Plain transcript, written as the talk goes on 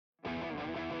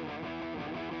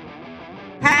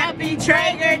Happy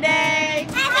Traeger Day!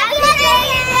 Happy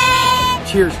Traeger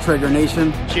Day! Cheers, Traeger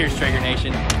Nation. Cheers, Traeger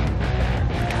Nation.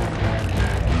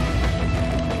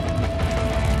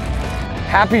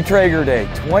 Happy Traeger Day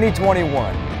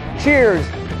 2021. Cheers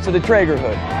to the Traeger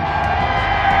Hood.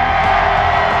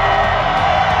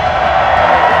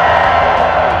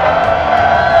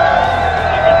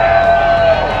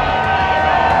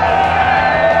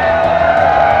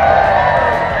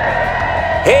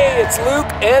 Hey, it's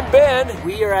Luke and Ben.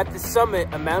 We are at the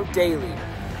summit of Mount Daly.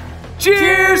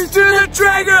 Cheers to the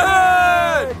Traeger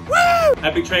Hood! Woo!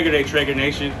 Happy Traeger Day, Traeger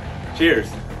Nation. Cheers.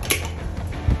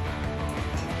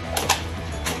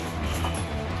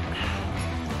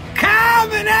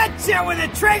 Coming at you with a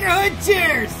Traeger Hood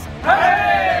cheers!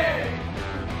 Hey!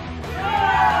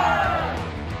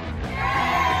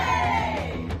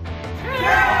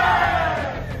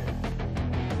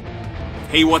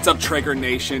 Hey, what's up, Traeger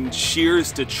Nation?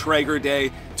 Cheers to Traeger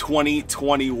Day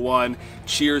 2021.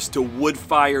 Cheers to wood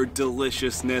fire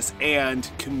deliciousness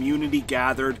and community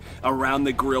gathered around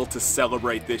the grill to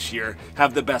celebrate this year.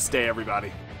 Have the best day,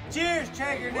 everybody. Cheers,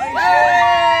 Traeger Nation!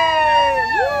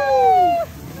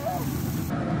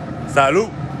 Salud.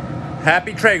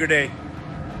 Happy Traeger Day.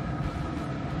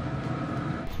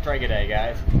 It's Traeger Day,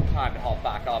 guys. Time to hop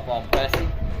back up on Percy.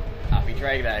 Happy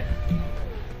Traeger Day.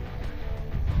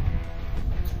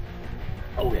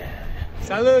 Oh yeah.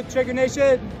 Salud, Traeger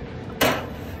Nation.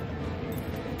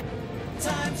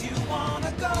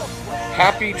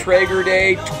 Happy Traeger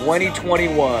Day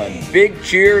 2021. Big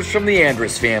cheers from the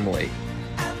Andrus family.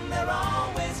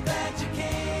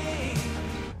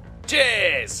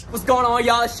 Cheers! What's going on,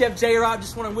 y'all? It's Chef J-Rob.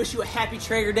 Just want to wish you a happy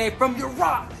Traeger Day from your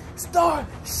rock star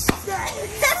chef.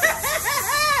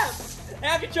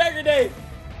 Happy Traeger Day!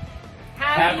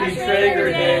 Happy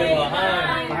Traeger Day,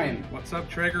 Lahain. Fine. What's up,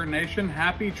 Traeger Nation?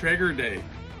 Happy Traeger Day.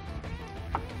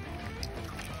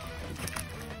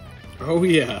 Oh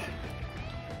yeah.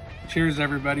 Cheers,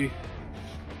 everybody.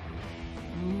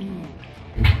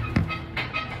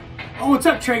 Oh, what's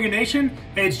up, Traeger Nation?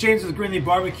 Hey, it's James with Greenleaf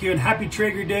Barbecue, and happy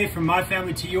Traeger Day from my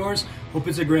family to yours. Hope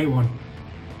it's a great one.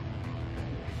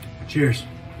 Cheers.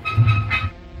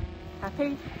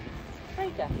 Happy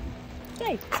Traeger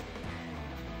Day.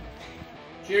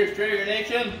 Cheers, Traeger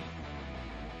Nation.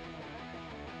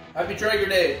 Happy Traeger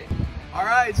Day. All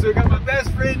right, so we got my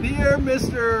best friend here,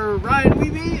 Mr. Ryan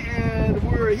Weeby, and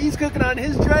he's cooking on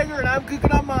his Traeger and I'm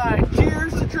cooking on mine.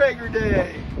 Cheers to Traeger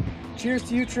Day. Cheers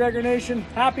to you, Traeger Nation.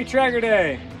 Happy Traeger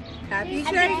Day. Happy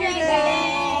Traeger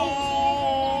Day.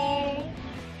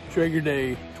 Traeger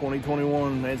Day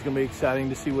 2021, man, it's gonna be exciting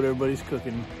to see what everybody's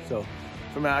cooking. So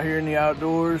from out here in the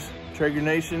outdoors, Traeger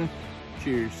Nation,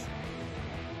 cheers.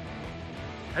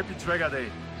 Happy Traeger Day.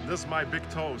 This is my big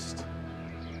toast.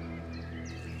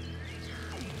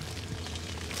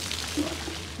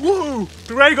 Woo!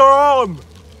 Traeger on!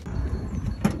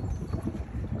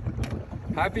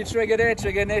 Happy Traeger Day,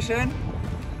 Traeger Nation.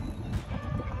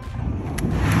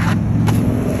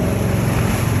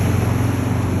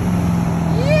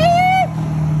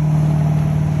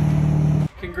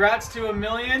 Congrats to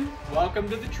 1,000,000. Welcome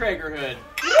to the Traeger Hood.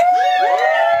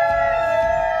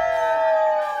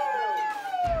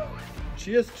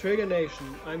 Cheers, Traeger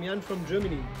Nation. I'm Jan from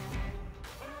Germany.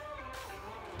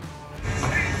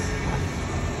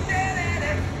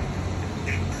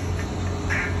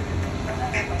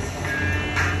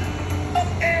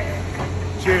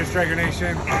 Cheers, Traeger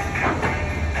Nation.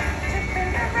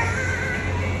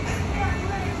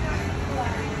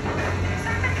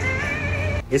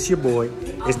 It's your boy.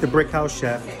 It's the Brick House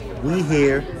Chef. We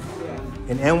here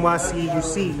in NYC. You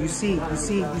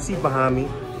see behind me.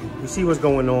 You see what's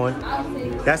going on.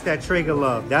 That's that Traeger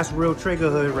love. That's real Traeger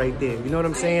Hood right there. You know what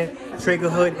I'm saying? Traeger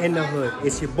Hood in the hood.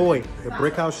 It's your boy, the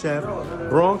Brick House Chef,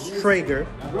 Bronx Traeger,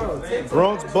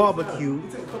 Bronx Barbecue,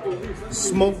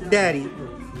 Smoke Daddy.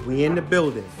 We in the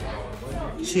building.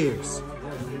 Cheers.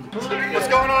 What's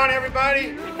going on,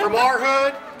 everybody? From our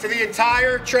hood to the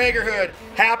entire Traeger Hood.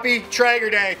 Happy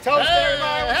Traeger Day. Toast,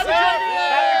 everybody. What's up?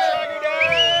 Happy Traeger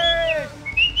Day.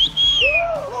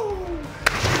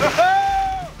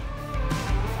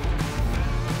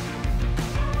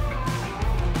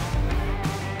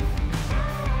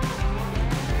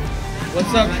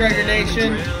 What's up, Traeger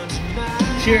Nation?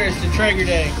 Cheers to Traeger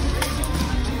Day.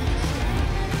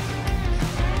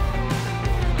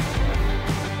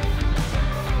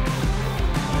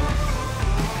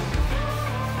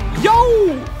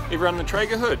 Yo! Everyone in the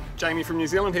Traeger Hood. Jamie from New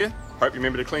Zealand here. Hope you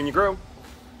remember to clean your grill.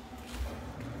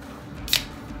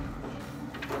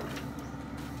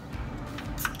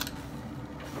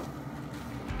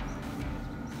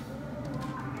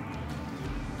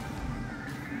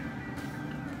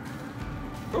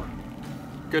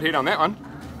 Good hit on that one.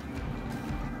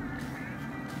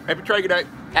 Happy Traeger Day.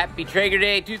 Happy Traeger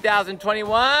Day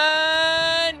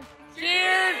 2021.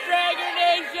 Cheers, Traeger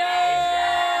Nation!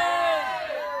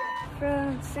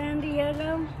 From San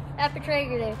Diego. Happy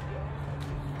Traeger Day.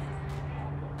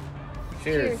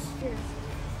 Cheers. Cheers.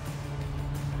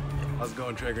 How's it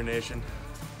going, Traeger Nation?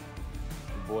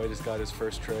 Your boy just got his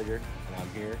first Traeger, and I'm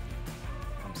here.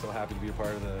 I'm so happy to be a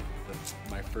part of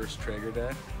my first Traeger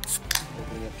Day.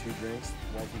 Opening up 2 drinks.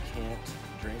 Wifey can't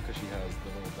drink because she has the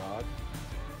little dog.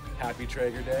 Happy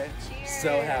Traeger Day. Cheers.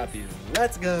 So happy.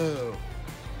 Let's go.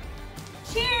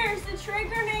 Cheers to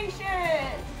Traeger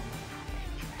Nation!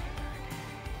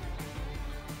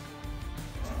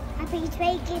 Happy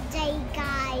Traeger Day,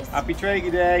 guys. Happy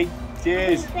Traeger Day.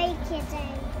 Cheers. Happy Traeger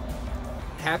Day.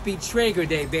 Happy Traeger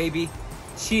Day, baby.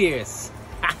 Cheers.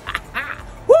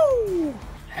 Woo!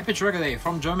 Happy Traeger Day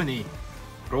from Germany.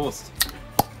 Prost.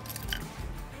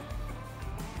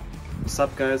 What's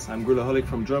up, guys? I'm Grillaholic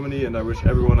from Germany, and I wish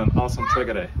everyone an awesome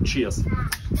Traeger Day. Cheers.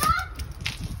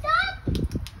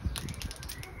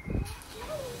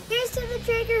 Here's to the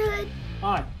Traeger Hood.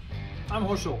 Hi, I'm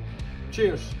Hoshul.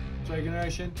 Cheers, Traeger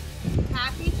Nation.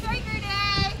 Happy Traeger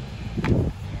Day!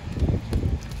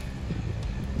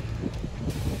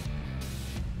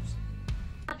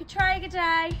 Happy Traeger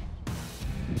Day!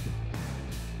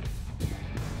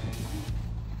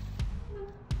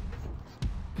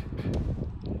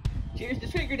 Cheers to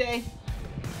Traeger Day.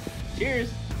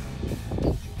 Cheers.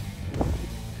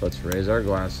 Let's raise our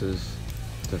glasses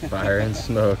to fire and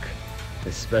smoke,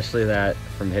 especially that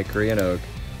from hickory and oak.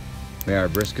 May our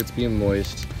briskets be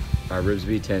moist, our ribs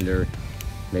be tender.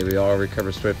 May we all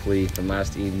recover swiftly from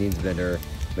last evening's dinner.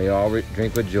 May all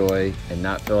drink with joy and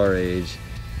not feel our age.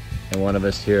 And one of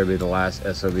us here be the last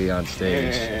SOB on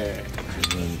stage. Yeah.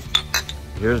 I mean,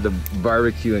 here's the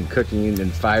barbecue and cooking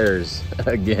and fires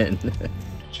again.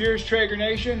 Cheers, Traeger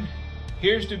Nation.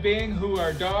 Here's to being who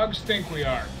our dogs think we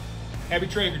are. Happy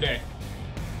Traeger Day.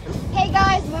 Hey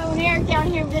guys, Mo and Eric down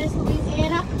here in Venice,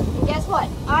 Louisiana. And guess what?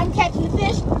 I'm catching the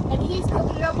fish and he's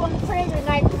cooking it up on the Traeger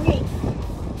tonight for me.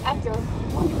 After a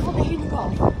wonderful day in the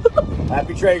Gulf.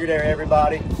 Happy Traeger Day,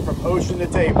 everybody. From ocean to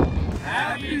table.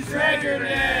 Happy Traeger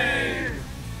Day!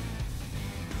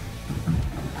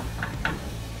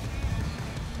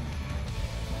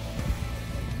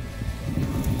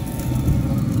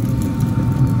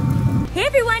 Hey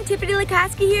everyone, Tiffany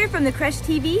Lukoski here from the Crush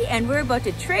TV, and we're about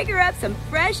to Traeger up some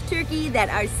fresh turkey that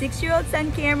our 6-year-old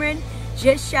son Cameron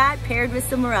just shot, paired with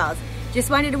some morels. Just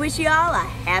wanted to wish you all a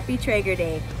happy Traeger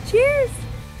Day. Cheers!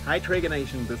 Hi Traeger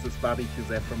Nation, this is Bobby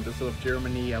Joseph from Düsseldorf,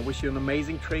 Germany. I wish you an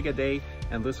amazing Traeger Day,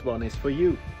 and this one is for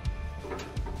you.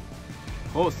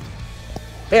 Prost!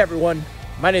 Hey everyone,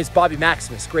 my name is Bobby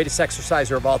Maximus, greatest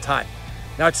exerciser of all time.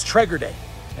 Now it's Traeger Day,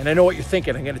 and I know what you're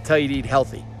thinking. I'm gonna tell you to eat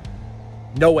healthy.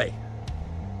 No way.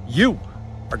 You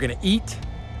are gonna eat,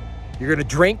 you're gonna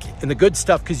drink, and the good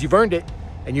stuff because you've earned it,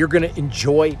 and you're gonna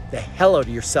enjoy the hell out of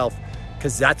yourself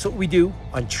because that's what we do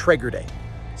on Traeger Day.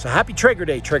 So happy Traeger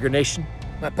Day, Traeger Nation.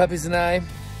 My puppies and I,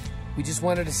 we just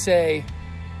wanted to say,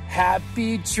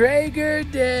 happy Traeger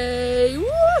Day!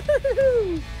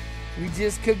 Woo! We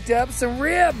just cooked up some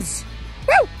ribs.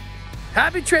 Woo!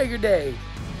 Happy Traeger Day!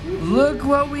 Look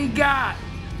what we got.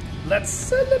 Let's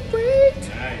celebrate.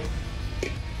 Nice.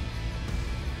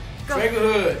 Traeger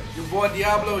Hood, your boy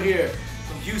Diablo here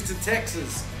from Houston,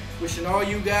 Texas. Wishing all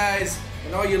you guys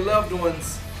and all your loved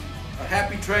ones a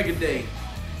happy Traeger Day.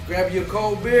 Grab your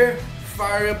cold beer,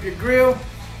 fire up your grill,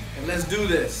 and let's do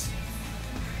this.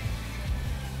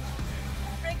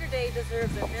 Traeger Day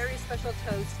deserves a very special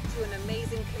toast to an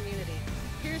amazing community.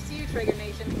 Here's to you, Traeger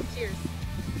Nation. Cheers.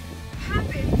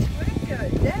 Happy Traeger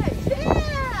Day!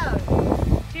 Yeah!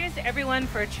 Cheers to everyone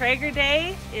for Traeger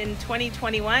Day in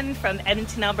 2021 from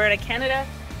Edmonton, Alberta, Canada,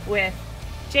 with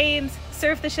James,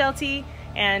 Surf the Sheltie,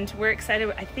 and we're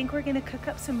excited. I think we're gonna cook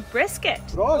up some brisket.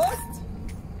 Prost!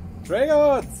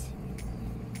 Traeger!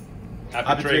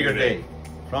 Happy Traeger Day.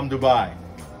 From Dubai.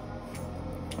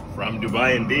 From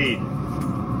Dubai indeed.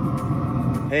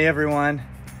 Hey everyone,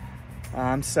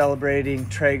 I'm celebrating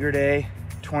Traeger Day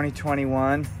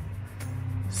 2021.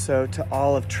 So to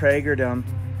all of Traegerdom,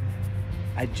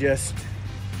 I just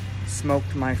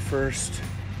smoked my first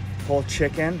whole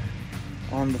chicken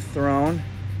on the throne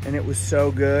and it was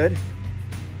so good.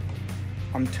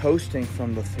 I'm toasting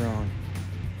from the throne.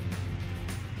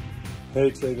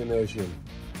 Hey Traeger Nation,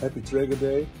 happy Traeger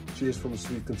Day. Cheers from the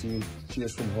sweet canteen.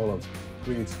 Cheers from Holland.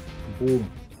 Greet. Boom.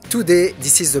 Today,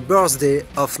 this is the birthday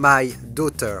of my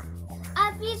daughter.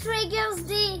 Happy Traeger's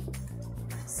Day!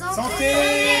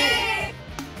 Santé!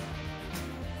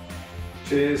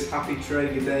 Cheers, happy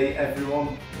Traeger Day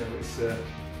everyone. It's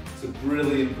It's a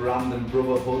brilliant brand and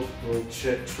brotherhood, or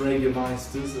Traeger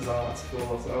Meisters as I like to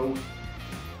call ourselves.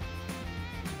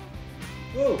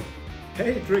 Whoa!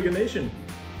 Hey Traeger Nation!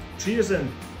 Cheers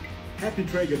and happy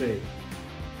Traeger Day!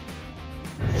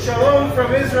 Shalom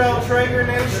from Israel, Traeger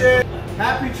Nation.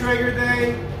 Happy Traeger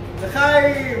Day.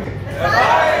 L'chaim.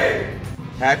 L'chaim.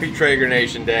 Happy Traeger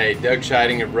Nation Day. Doug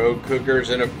Scheiding of Road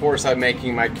Cookers, and of course I'm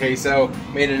making my queso.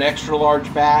 Made an extra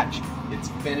large batch. It's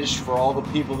finished for all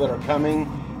the people that are coming.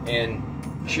 And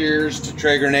cheers to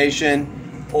Traeger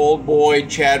Nation, old boy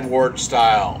Chad Ward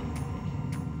style.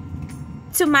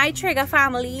 To my Traeger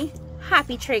family,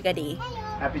 happy Traeger Day.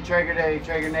 Happy Traeger Day,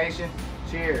 Traeger Nation.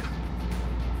 Cheers.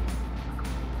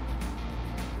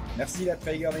 Merci la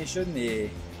Traeger Nation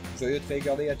et joyeux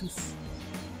Traeger Day à tous.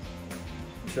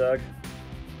 Chuck,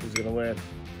 who's gonna win?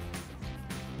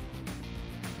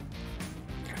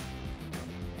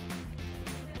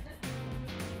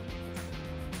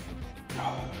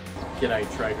 G'day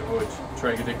Traeger Hood,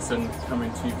 Traeger Dixon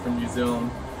coming to you from New Zealand.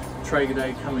 Traeger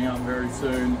Day coming up very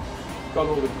soon. Got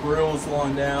all the grills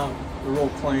lined out, they're all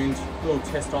cleaned. A little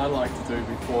test I like to do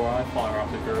before I fire up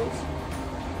the grills.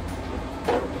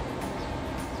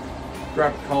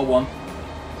 Grab a cold one,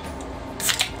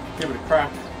 give it a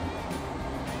crack.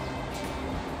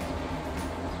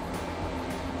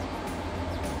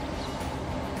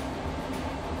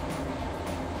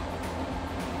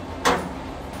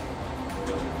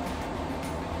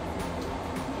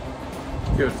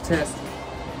 Give it a test.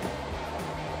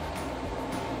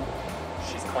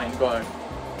 She's clean to go.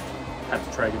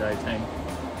 Happy Traeger Day,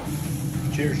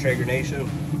 team. Cheers, Traeger Nation.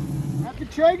 Happy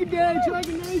Traeger Day,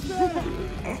 Traeger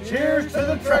Nation. Cheers to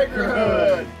the Traeger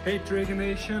Hood. Hey Traeger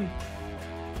Nation,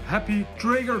 happy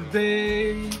Traeger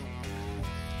Day!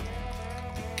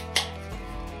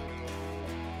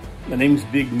 My name's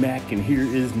Big Mac and here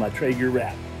is my Traeger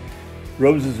wrap.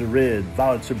 Roses are red,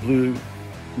 violets are blue.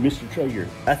 Mr. Traeger,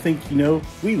 I think you know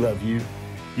we love you.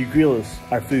 You grill us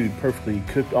our food perfectly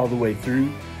cooked all the way through.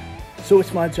 So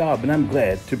it's my job and I'm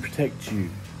glad to protect you.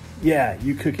 Yeah,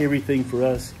 you cook everything for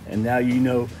us and now you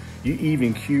know you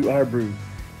even cue our brew.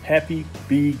 Happy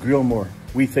Bee Grillmore,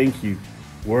 we thank you.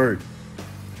 Word.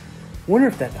 Wonder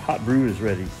if that hot brew is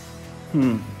ready.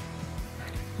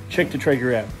 Check the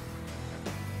Traeger app.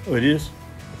 Oh, it is?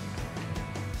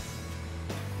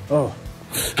 Oh,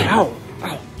 ow,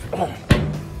 ow, ow.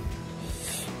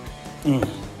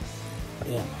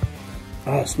 Yeah.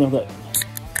 Ah, smell that.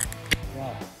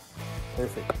 Wow,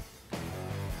 perfect.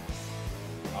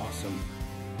 Awesome.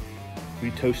 We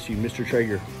toast you, Mr.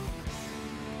 Traeger.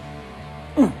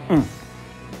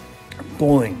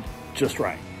 Boiling just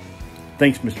right.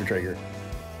 Thanks, Mr. Traeger.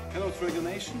 Hello Traeger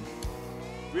Nation,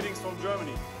 greetings from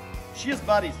Germany. Cheers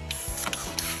buddies!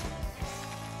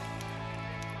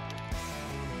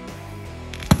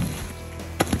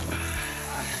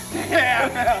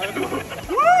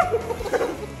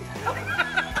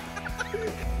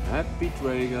 Happy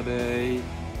Traeger Day.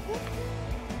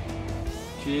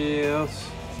 Cheers.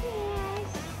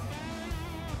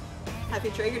 Happy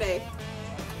Traeger Day.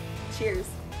 Cheers.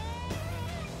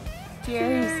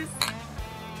 Cheers.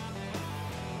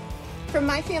 From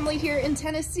my family here in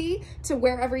Tennessee to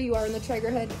wherever you are in the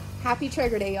Traeger Hood, happy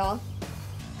Traeger Day, y'all.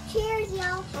 Cheers,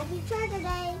 y'all. Happy Traeger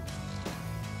Day.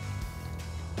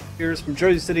 Cheers from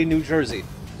Jersey City, New Jersey.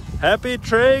 Happy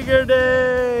Traeger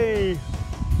Day!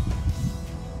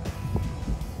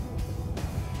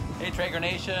 Hey Traeger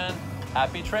Nation,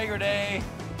 happy Traeger Day!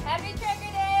 Happy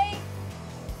Traeger Day!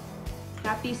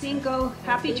 Happy Cinco.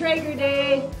 Happy Traeger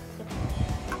Day.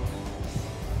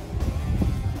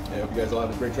 I hope you guys all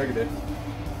have a great Traeger Day.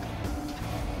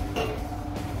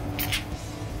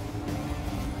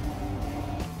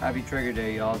 Happy Traeger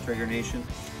Day, y'all, Traeger Nation.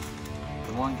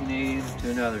 From one Canadian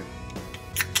to another.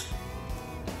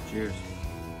 Cheers.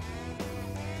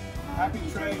 Happy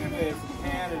Traeger Day from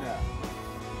Canada.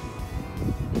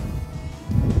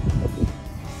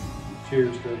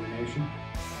 Cheers, Traeger Nation.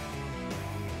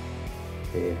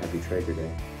 Hey, happy Traeger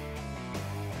Day.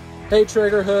 Hey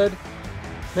Traeger Hood,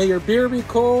 may your beer be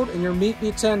cold and your meat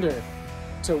be tender.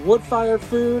 To wood-fired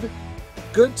food,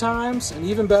 good times, and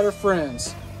even better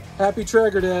friends. Happy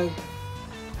Traeger Day.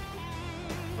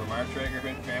 From our Traeger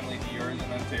Hood family to yours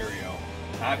in Ontario.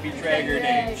 Happy Traeger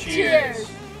Day. Cheers.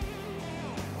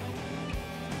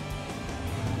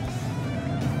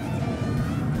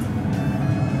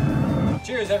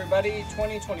 Cheers, everybody.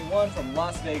 2021 from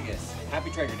Las Vegas.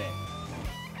 Happy Traeger Day.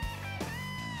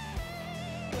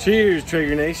 Cheers,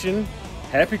 Traeger Nation.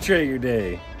 Happy Traeger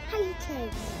Day. Happy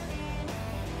Traeger.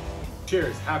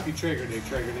 Cheers. Happy Traeger Day,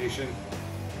 Traeger Nation.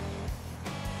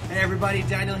 Hey everybody,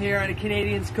 Daniel here at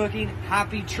Canadians Cooking.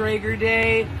 Happy Traeger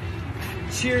Day.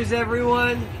 Cheers,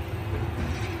 everyone.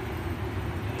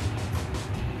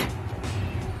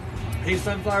 Hey,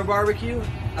 Sunflower Barbecue,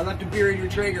 I left a beer in your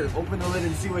Traeger. Open the lid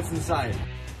and see what's inside.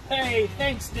 Hey,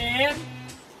 thanks, Dan.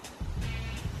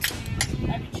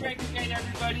 Happy Traeger Day,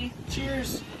 everybody.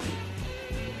 Cheers.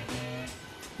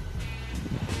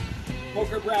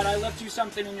 Poker Brad, I left you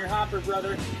something in your hopper,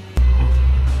 brother.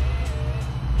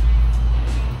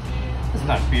 It's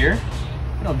not beer.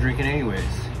 I don't drink it anyways.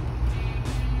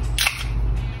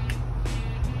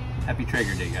 Happy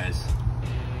Traeger Day, guys.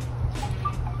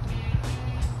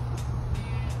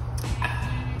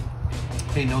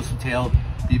 Hey, Nose to Tail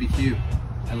BBQ.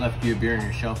 I left you a beer on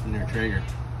your shelf in your Traeger.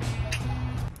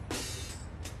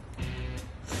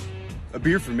 A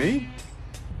beer for me?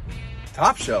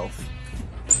 Top shelf.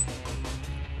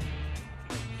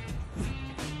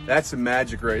 That's some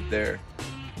magic right there.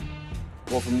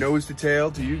 Well, from nose to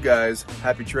tail to you guys,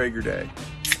 happy Traeger Day.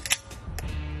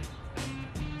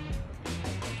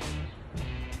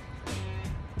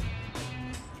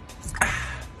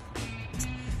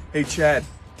 Hey Chad,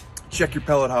 check your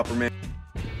pellet hopper, man.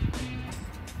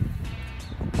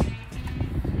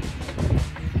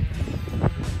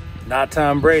 Not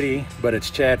Tom Brady, but it's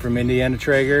Chad from Indiana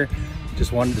Traeger.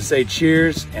 Just wanted to say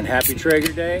cheers and happy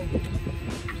Traeger Day.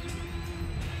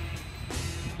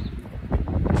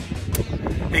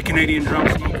 Hey, Canadian drum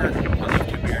smoker, I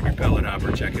left you a beer in your pellet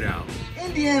hopper. Check it out.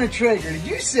 Indiana Traeger, did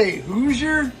you say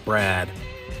Hoosier? Brad,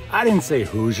 I didn't say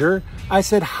Hoosier. I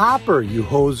said hopper, you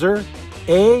hoser.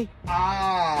 Eh?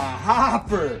 Ah,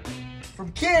 Hopper.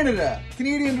 From Canada,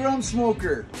 Canadian drum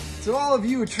smoker. To all of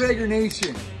you at Traeger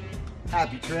Nation,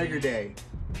 happy Traeger Day.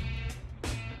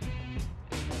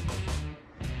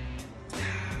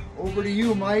 Over to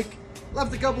you, Mike.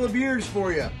 Left a couple of beers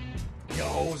for you, you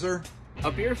hoser.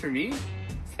 A beer for me?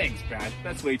 Thanks, Brad.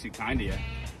 That's way too kind of you.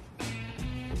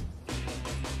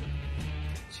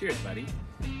 Cheers, buddy.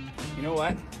 You know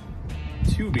what?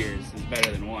 2 beers is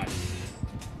better than 1.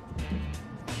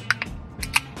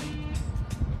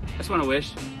 I just want to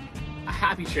wish a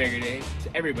happy Traeger Day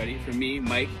to everybody from me,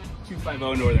 Mike,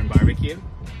 250 Northern Barbecue.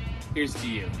 Here's to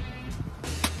you.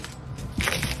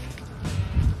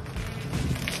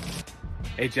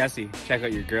 Hey, Jesse, check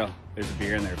out your grill. There's a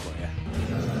beer in there for you.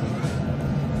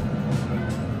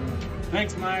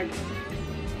 Thanks, Mike.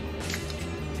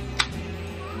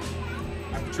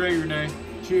 Happy Traeger Day.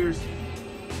 Cheers.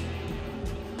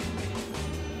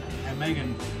 And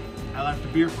Megan, I left a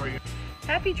beer for you.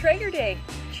 Happy Traeger Day.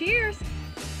 Cheers.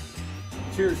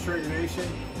 Cheers, Traeger Nation.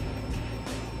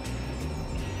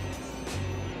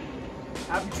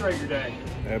 Happy Traeger Day.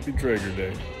 Happy Traeger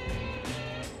Day.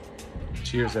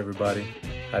 Cheers, everybody.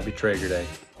 Happy Traeger Day.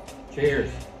 Cheers.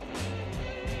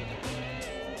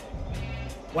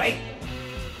 Wait.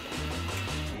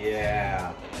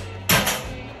 Yeah.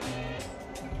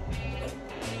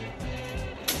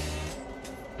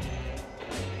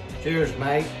 Cheers,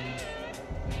 mate.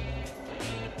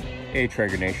 Hey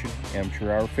Traeger Nation,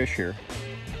 Amateur Hour Fish here.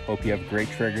 Hope you have a great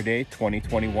Traeger Day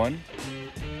 2021.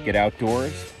 Get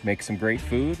outdoors, make some great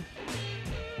food,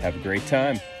 have a great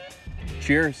time.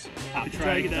 Cheers. Happy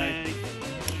Traeger Day.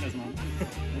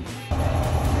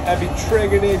 Happy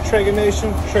Traeger Day, Traeger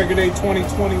Nation. Traeger Day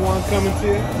 2021 coming to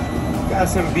you. Got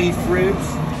some beef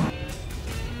ribs.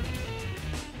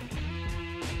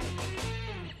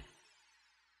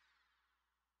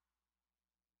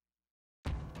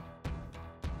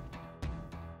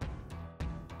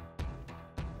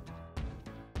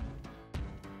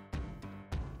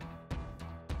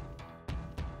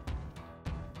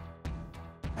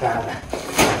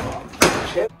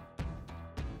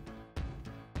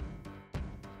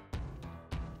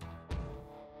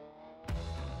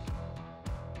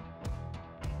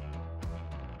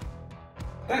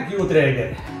 Thank you,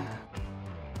 Traeger.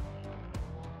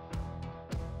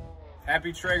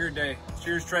 Happy Traeger Day.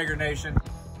 Cheers, Traeger Nation.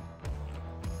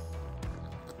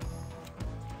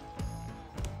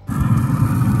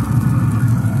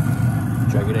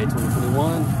 Traeger Day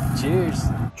 2021. Cheers.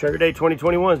 Traeger Day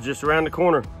 2021 is just around the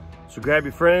corner. So grab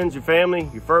your friends, your family,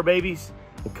 your fur babies,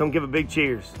 and come give a big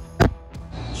cheers.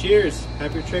 Cheers.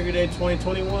 Happy Traeger Day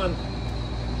 2021.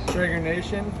 Traeger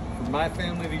Nation, from my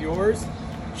family to yours,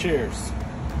 cheers.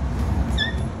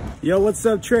 Yo, what's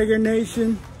up, Traeger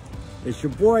Nation? It's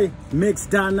your boy,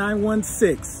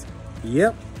 Mix.916.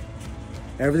 Yep.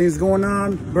 Everything's going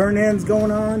on. Burn ends going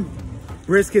on.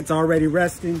 Brisket's already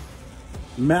resting.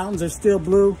 Mountains are still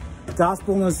blue.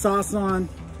 Gospel and sauce on.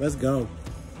 Let's go.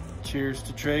 Cheers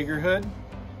to Traegerhood.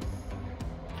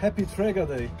 Happy Traeger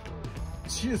Day.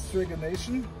 Cheers, Traeger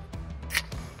Nation.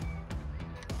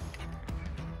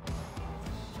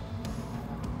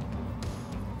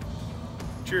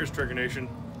 Cheers, Traeger Nation.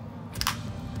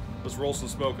 Let's roll some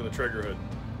smoke in the Traeger hood.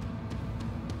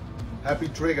 Happy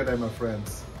Traeger Day, my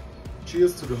friends.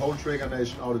 Cheers to the whole Traeger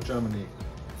Nation out of Germany.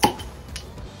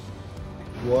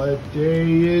 What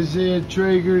day is it,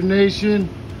 Traeger Nation?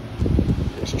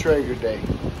 It's Traeger Day.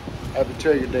 Happy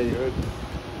Traeger Day, hood.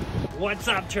 What's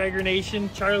up, Traeger Nation?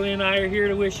 Charlie and I are here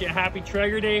to wish you a happy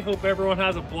Traeger Day. Hope everyone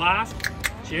has a blast.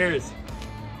 Cheers.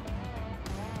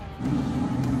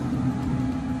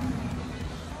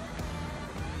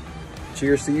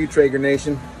 Cheers to you, Traeger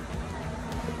Nation.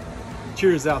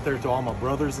 Cheers out there to all my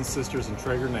brothers and sisters in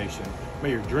Traeger Nation. May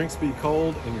your drinks be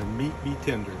cold and your meat be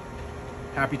tender.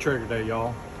 Happy Traeger Day,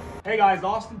 y'all. Hey guys,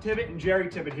 Austin Tibbet and Jerry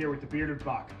Tibbet here with the Bearded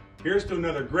Buck. Here's to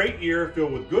another great year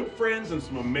filled with good friends and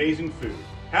some amazing food.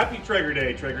 Happy Traeger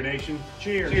Day, Traeger Nation.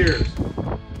 Cheers. Cheers.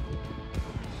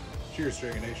 Cheers,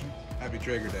 Traeger Nation. Happy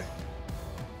Traeger Day.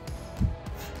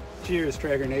 Cheers,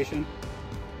 Traeger Nation.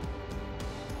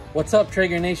 What's up,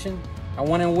 Traeger Nation? I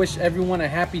want to wish everyone a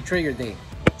happy Traeger Day.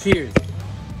 Cheers.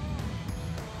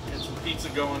 Get some pizza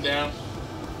going down.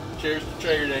 Cheers to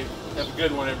Traeger Day. Have a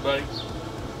good one, everybody.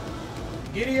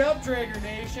 Giddy up, Traeger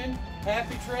Nation.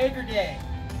 Happy Traeger Day.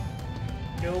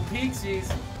 Go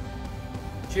Pixies.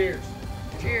 Cheers.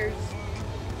 Cheers.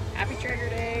 Happy Traeger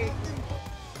Day.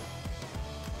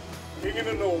 King in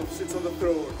the North sits on the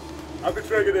throne. Happy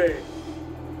Traeger Day.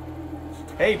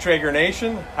 Hey Traeger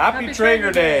Nation, happy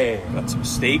Traeger Day. Got some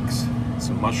steaks,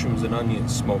 some mushrooms and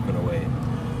onions smoking away.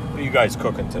 What are you guys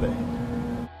cooking today?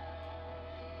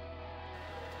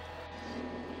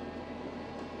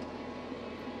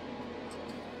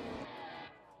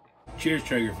 Cheers,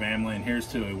 Traeger family, and here's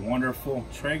to a wonderful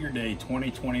Traeger Day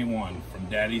 2021 from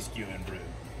Daddy's Q and Brew.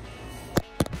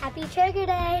 Happy Traeger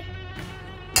Day.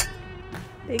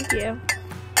 Thank you.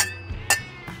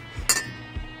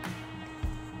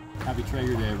 Happy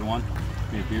Traeger Day, everyone.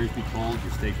 May your beers be cold,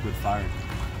 your steaks good fired.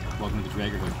 Welcome to the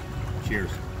Traeger Hood.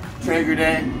 Cheers. Traeger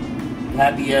Day.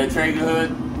 Happy Traeger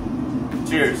Hood.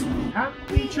 Cheers.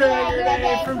 Happy Traeger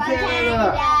Day from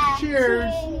Canada.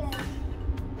 Cheers.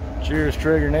 Cheers,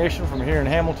 Traeger Nation, from here in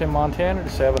Hamilton, Montana.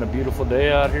 Just having a beautiful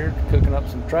day out here, cooking up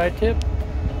some tri-tip.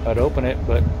 I'd open it,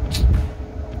 but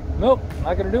nope,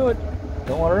 not gonna do it.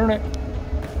 Don't want to ruin it.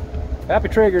 Happy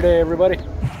Traeger Day, everybody.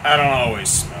 I don't always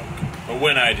smoke, but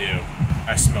when I do,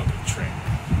 I smoke a Traeger.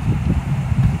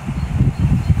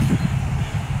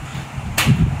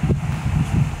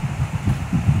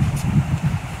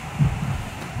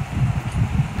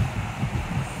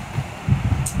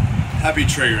 Happy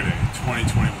Traeger Day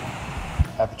 2021.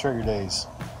 Happy Traeger Days.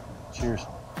 Cheers.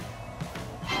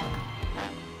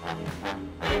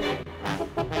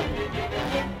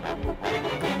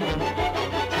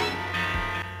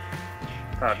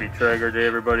 Happy Traeger Day,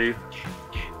 everybody.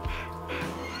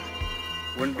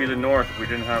 Wouldn't be the North if we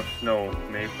didn't have snow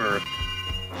May 1st.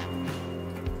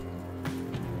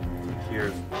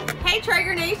 Cheers. Hey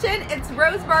Traeger Nation, it's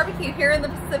Rose Barbecue here in the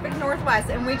Pacific Northwest,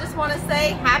 and we just want to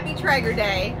say Happy Traeger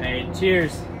Day. Hey,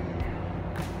 cheers.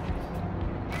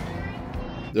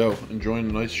 Yo, enjoying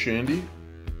a nice shandy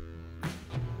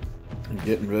and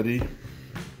getting ready to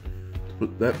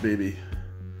put that baby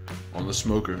on the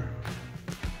smoker.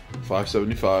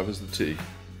 575 is the tea.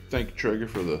 Thank you, Traeger,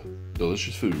 for the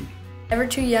delicious food. Never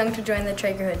too young to join the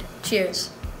Traeger Hood.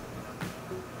 Cheers.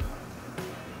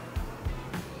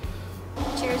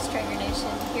 Cheers, Traeger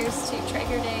Nation. Here's to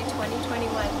Traeger Day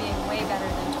 2021 being way better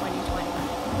than 2020.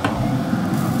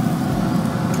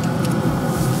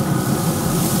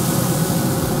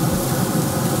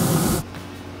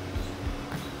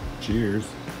 Cheers.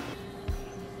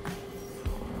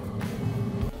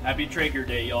 Happy Traeger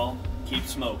Day, y'all. Keep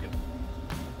smoking.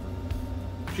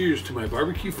 Cheers to my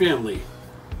barbecue family.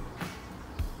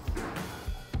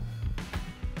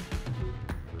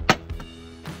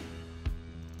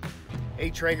 Hey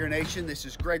Traeger Nation, this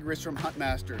is Greg Ritz from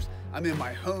Huntmasters. I'm in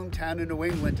my hometown in New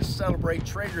England to celebrate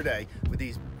Traeger Day with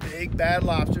these big bad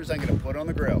lobsters I'm gonna put on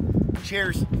the grill.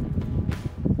 Cheers.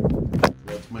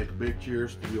 Let's make a big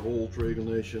cheers to the whole Traeger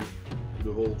Nation, to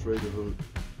the whole Traeger Hood.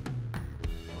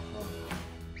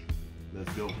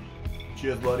 Let's go.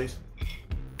 Cheers, buddies.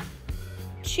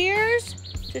 Cheers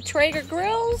to Traeger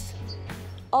Grills.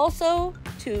 Also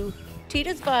to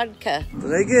Tita's Vodka.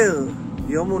 Traeger,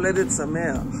 Yom Holedet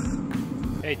Sameach.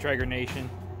 Hey Traeger Nation.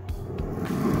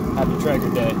 Happy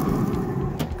Traeger Day.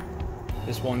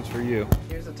 This one's for you.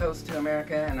 Here's a toast to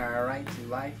America and our right to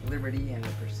life, liberty, and the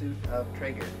pursuit of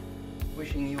Traeger.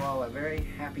 Wishing you all a very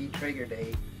happy Traeger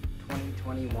Day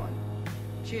 2021.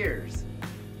 Cheers.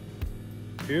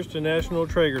 Here's to National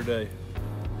Traeger Day.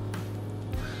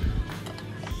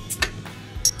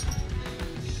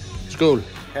 Skål.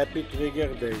 Happy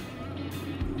Traeger Day.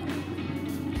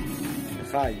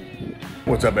 L'chaim.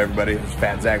 What's up, everybody? This is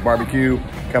Fat Zach Barbecue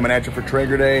coming at you for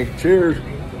Traeger Day. Cheers.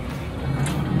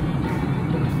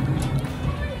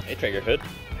 Hey, Traeger Hood.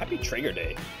 Happy Traeger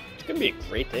Day. It's going to be a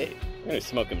great day. We're going to be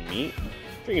smoking meat,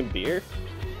 drinking beer.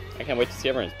 I can't wait to see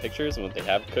everyone's pictures and what they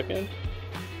have cooking.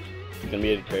 It's going to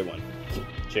be a great one.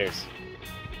 Cheers.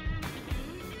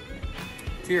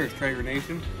 Cheers, Traeger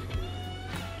Nation.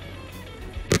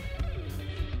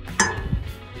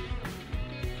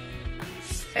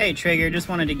 Hey Traeger, just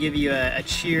wanted to give you a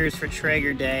cheers for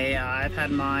Traeger Day. I've had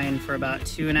mine for about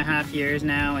 2.5 years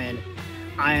now, and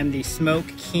I am the smoke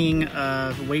king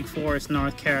of Wake Forest,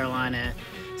 North Carolina.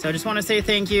 So I just want to say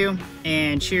thank you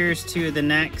and cheers to the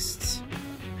next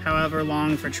however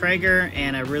long for Traeger,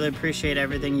 and I really appreciate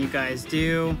everything you guys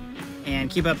do, and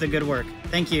keep up the good work.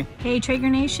 Thank you. Hey Traeger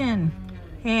Nation.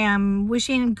 Hey, I'm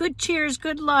wishing good cheers,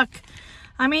 good luck.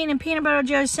 I'm eating a peanut butter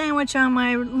jelly sandwich on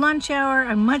my lunch hour.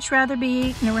 I'd much rather be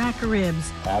eating a rack of ribs.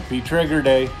 Happy Traeger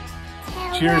Day.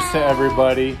 Cheers to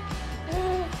everybody.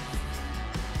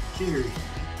 Cheers.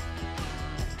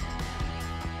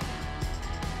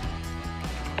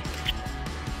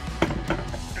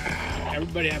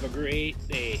 Everybody have a great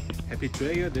day. Happy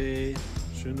Traeger Day.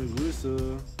 Schöne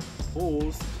Grüße.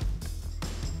 Prost.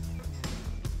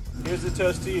 Here's a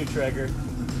toast to you, Traeger.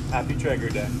 Happy Traeger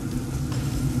Day.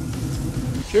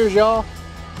 Cheers, y'all.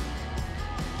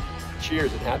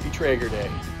 Cheers and happy Traeger Day.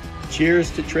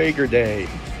 Cheers to Traeger Day.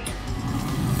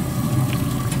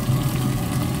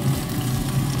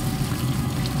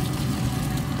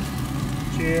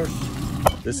 Cheers.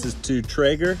 This is to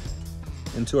Traeger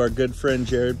and to our good friend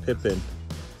Jared Pippin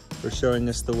for showing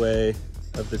us the way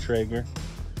of the Traeger.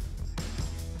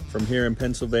 From here in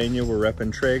Pennsylvania, we're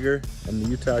repping Traeger and the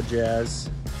Utah Jazz,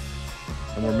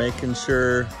 and we're making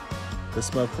sure the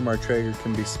smoke from our Traeger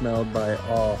can be smelled by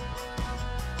all.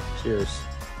 Cheers.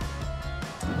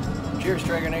 Cheers,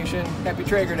 Traeger Nation. Happy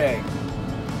Traeger Day.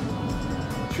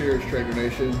 Cheers, Traeger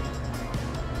Nation.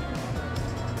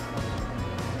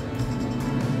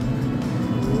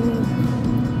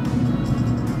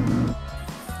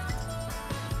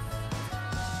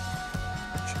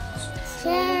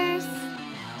 Cheers.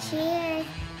 Cheers.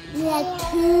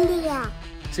 Yeah.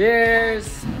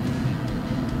 Cheers.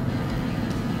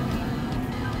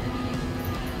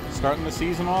 Starting the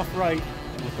season off right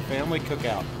with the family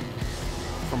cookout.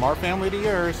 From our family to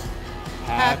yours,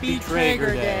 happy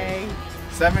Traeger Day.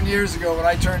 7 years ago when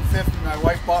I turned 50, my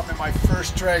wife bought me my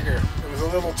first Traeger. It was a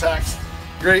little Tex,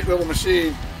 great little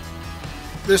machine.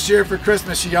 This year for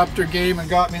Christmas she upped her game and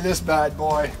got me this bad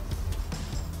boy.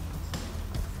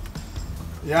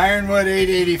 The Ironwood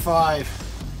 885.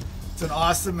 It's an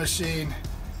awesome machine.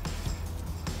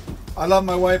 I love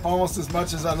my wife almost as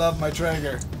much as I love my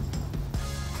Traeger.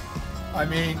 I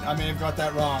may have got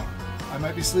that wrong. I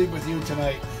might be sleeping with you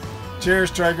tonight. Cheers,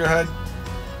 Traeger Hood.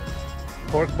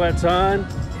 Pork butts on.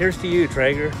 Here's to you,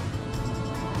 Traeger.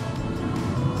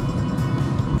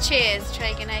 Cheers,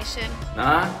 Traeger Nation.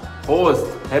 Prost.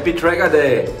 Happy Traeger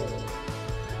Day.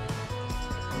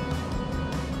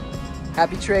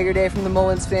 Happy Traeger Day from the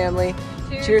Mullins family.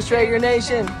 Cheers, Traeger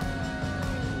Nation.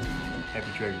 Happy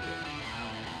Traeger Day.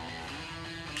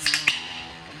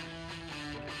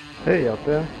 Hey out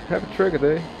there, happy Traeger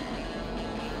Day.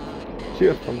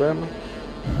 Cheers from Bama.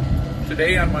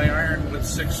 Today on my Ironwood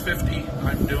 650,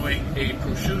 I'm doing a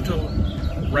prosciutto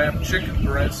wrapped chicken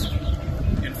breast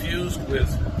infused with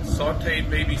sauteed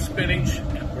baby spinach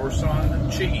and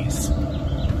Boursin cheese.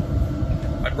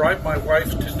 I bribed my wife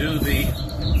to do the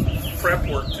prep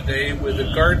work today with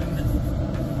a garden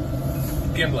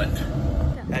gimlet.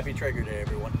 Happy Traeger Day,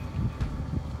 everyone.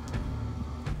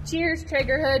 Cheers,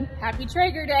 Traeger Hood. Happy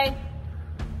Traeger Day.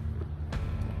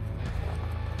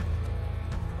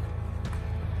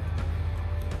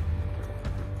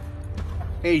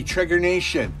 Hey, Traeger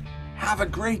Nation. Have a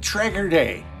great Traeger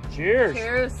Day. Cheers.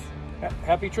 Cheers.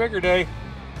 Happy Traeger Day.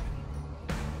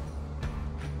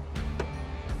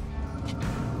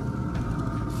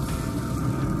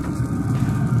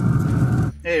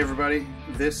 Hey everybody,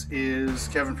 this is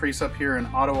Kevin Priest up here in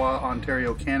Ottawa,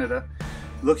 Ontario, Canada,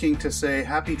 looking to say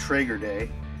happy Traeger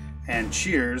Day and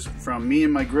cheers from me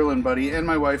and my grilling buddy and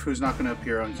my wife, who's not going to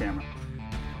appear on camera.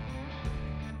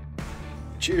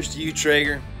 Cheers to you,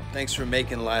 Traeger. Thanks for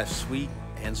making life sweet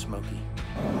and smoky.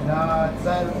 No, it's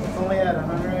only at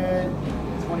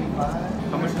 125.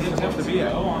 How much does it have to be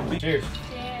at? Cheers.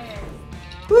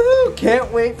 Woohoo!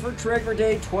 Can't wait for Traeger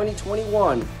Day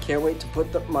 2021. Can't wait to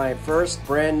put my first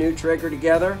brand new Traeger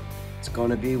together. It's going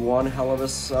to be one hell of a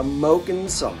smoking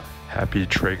summer. Happy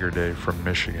Traeger Day from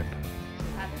Michigan.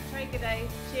 Happy Traeger Day.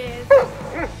 Cheers.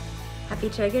 Happy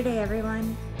Traeger Day,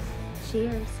 everyone.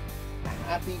 Cheers.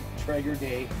 happy Traeger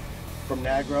Day from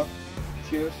Niagara.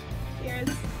 Cheers. Cheers.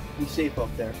 Be safe up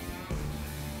there.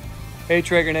 Hey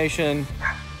Traeger Nation,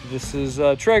 this is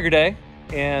Traeger Day,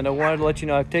 and I wanted to let you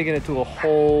know I've taken it to a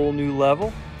whole new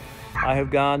level. I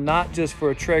have gone not just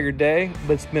for a Traeger Day,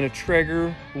 but it's been a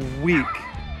Traeger week.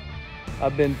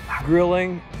 I've been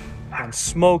grilling and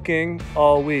smoking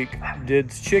all week. Did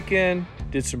chicken,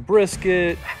 did some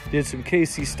brisket, did some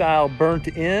KC style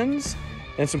burnt ends,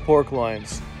 and some pork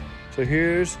loins. So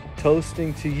here's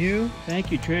toasting to you.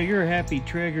 Thank you, Traeger. Happy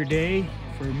Traeger Day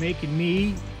for making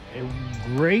me a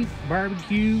great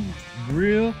barbecue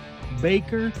grill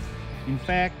baker. In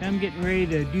fact, I'm getting ready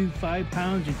to do 5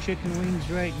 pounds of chicken wings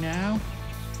right now.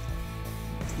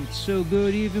 It's so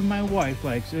good, even my wife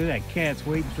likes it. That cat's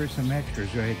waiting for some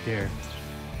extras right there.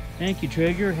 Thank you,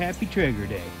 Traeger. Happy Traeger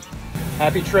Day.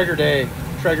 Happy Traeger Day.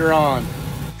 Traeger on.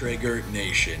 Traeger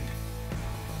Nation,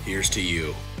 here's to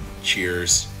you.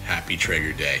 Cheers. Happy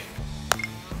Traeger Day.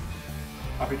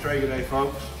 Happy Traeger Day,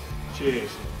 folks.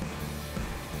 Cheers.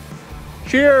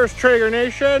 Cheers, Traeger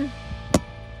Nation.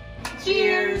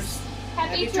 Cheers.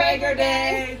 Happy Traeger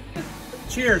Day.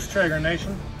 Cheers, Traeger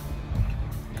Nation.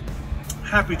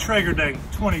 Happy Traeger Day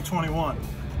 2021.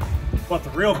 But the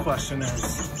real question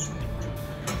is,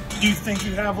 do you think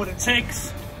you have what it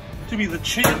takes to be the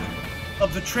champ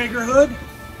of the Traeger hood?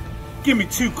 Give me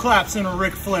 2 claps and a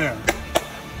Ric Flair.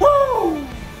 Woo!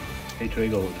 Hey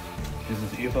Traeger, this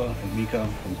is Eva and Mika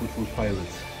from Good Food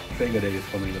Pirates. Traeger Day is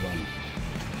coming along.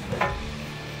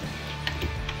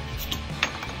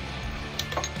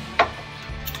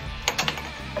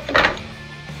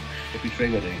 Happy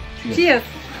Traeger Day. Cheers. Cheers.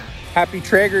 Happy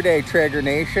Traeger Day, Traeger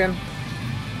Nation.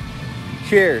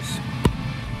 Cheers.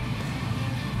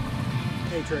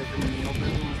 Hey Traeger, I hope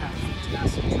everyone's having a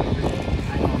fantastic Traeger Day.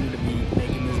 I don't need to be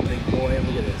making this big boy.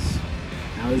 Look at this.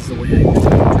 Now this is the way I use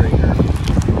my Traeger.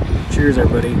 Cheers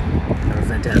everybody. Have a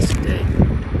fantastic day.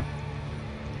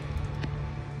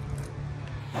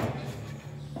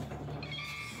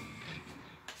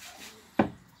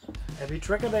 Happy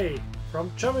Traeger Day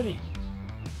from Germany.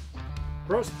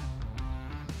 Prost.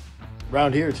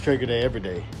 Around here, it's Traeger Day every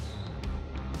day.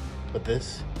 But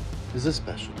this is a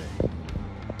special day.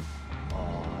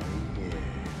 Oh, yeah.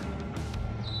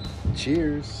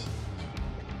 Cheers.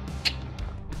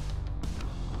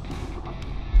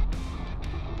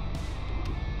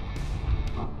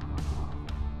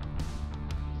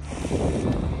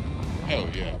 Hell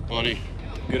yeah, buddy.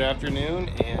 Good afternoon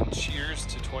and cheers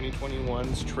to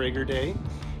 2021's Traeger Day.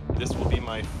 This will be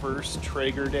my first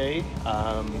Traeger Day.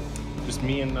 Just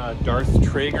me and Darth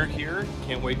Traeger here.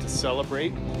 Can't wait to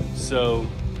celebrate. So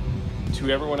to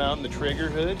everyone out in the Traeger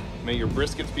hood, may your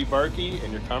briskets be barky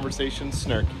and your conversations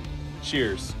snarky.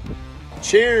 Cheers.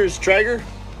 Cheers, Traeger.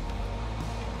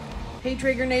 Hey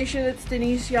Traeger Nation, it's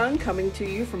Denise Young coming to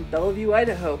you from Bellevue,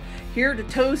 Idaho, here to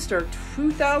toast our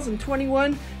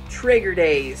 2021 Traeger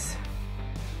Days.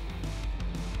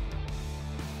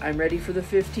 I'm ready for the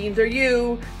 15th, are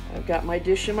you? I've got my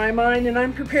dish in my mind and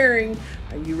I'm preparing.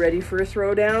 Are you ready for a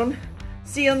throwdown?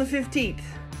 See you on the 15th.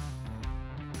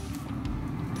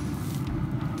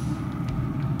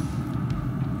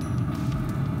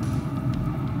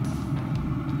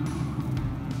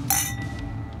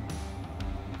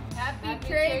 Happy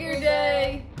Traeger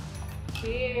Day.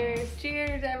 Cheers.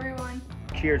 Cheers, everyone.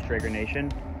 Cheers, Traeger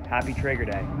Nation. Happy Traeger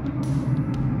Day.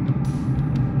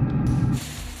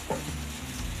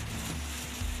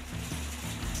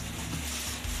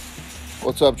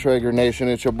 What's up, Traeger Nation?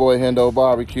 It's your boy Hendo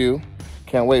Barbecue.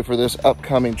 Can't wait for this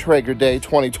upcoming Traeger Day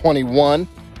 2021.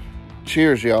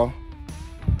 Cheers, y'all.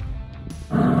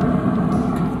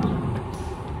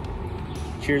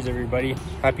 Cheers, everybody.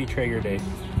 Happy Traeger Day.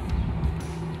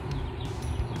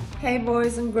 Hey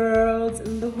boys and girls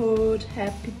in the hood,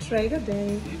 happy Traeger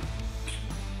Day.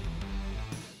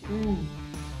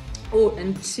 Oh,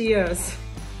 and cheers.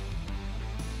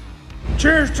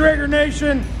 Cheers, Traeger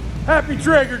Nation. Happy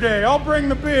Traeger Day. I'll bring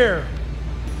the beer.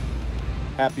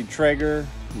 Happy Traeger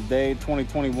Day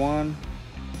 2021.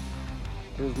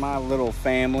 Here's my little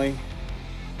family.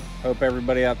 Hope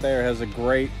everybody out there has a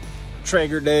great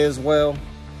Traeger Day as well.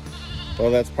 Well,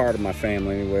 that's part of my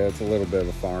family anyway. It's a little bit of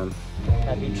a farm.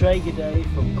 Happy Traeger Day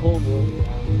from Cornwall.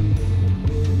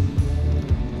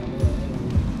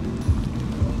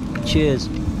 Cheers.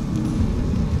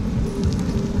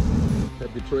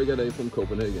 Happy Traeger Day from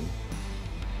Copenhagen.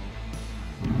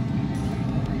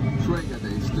 Traeger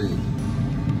Day steak.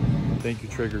 Thank you,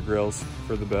 Traeger Grills,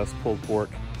 for the best pulled pork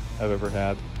I've ever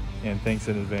had. And thanks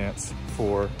in advance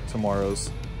for tomorrow's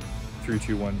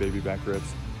 321 baby back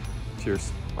ribs.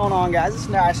 Cheers. Hold on, guys. It's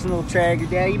a nice little Traeger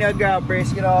Day. You know, grab a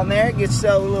brisket on there, get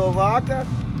yourself a little vodka.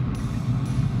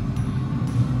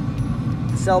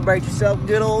 Celebrate yourself a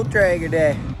good old Traeger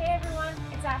Day. Hey everyone,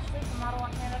 it's Ashley from Ottawa,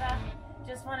 Canada.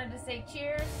 Just wanted to say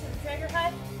cheers to the Traeger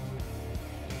Hut.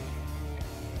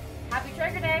 Happy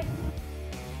Traeger Day.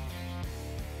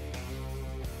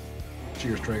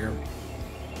 Cheers, Traeger.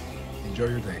 Enjoy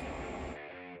your day.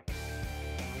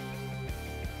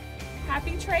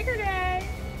 Happy Traeger Day.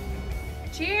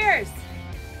 Cheers.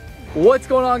 What's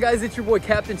going on, guys? It's your boy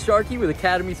Captain Sharky with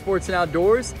Academy Sports and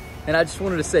Outdoors, and I just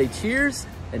wanted to say cheers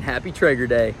and happy Traeger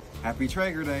Day. Happy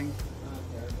Traeger Day.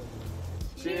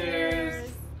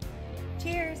 Cheers.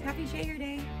 Cheers. Happy Traeger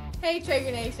Day. Hey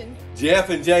Traeger Nation. Jeff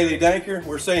and Jaylee Danker,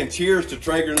 we're saying cheers to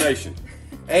Traeger Nation.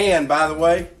 And by the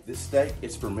way, this steak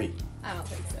is for me. I don't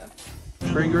think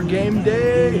so. Traeger game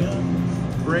day.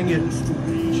 Bring it.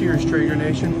 Cheers, Traeger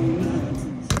Nation.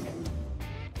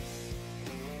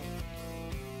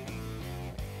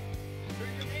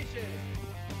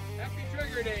 Happy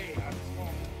Traeger Day.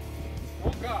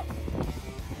 Woke up.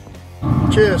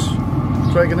 Cheers,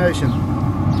 Traeger Nation.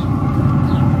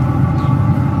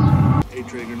 Hey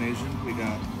Traeger Nation, we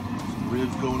got some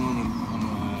ribs going on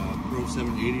a Pro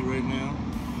 780 right now.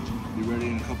 Be ready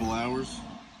in a couple hours.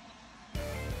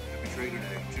 Happy Traeger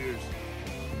Day. Cheers.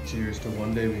 Cheers to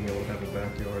one day being able to have a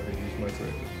backyard and use my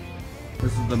Traeger.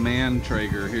 This is the man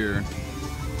Traeger here.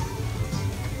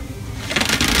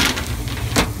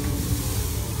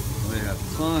 They have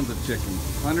tons of chicken.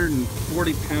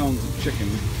 140 pounds of chicken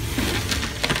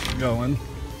going.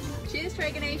 Cheers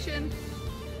Traeger Nation.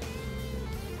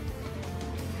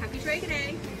 Happy Traeger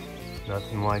Day.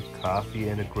 Nothing like coffee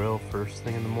and a grill first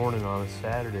thing in the morning on a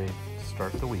Saturday to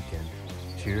start the weekend.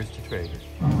 Cheers to Traeger.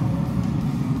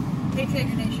 Hey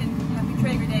Traeger Nation. Happy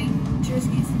Traeger Day. Cheers,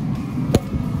 skis.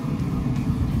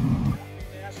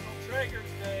 National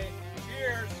Traeger's Day.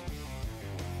 Cheers.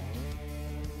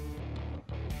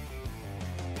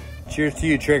 Cheers to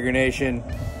you, Traeger Nation.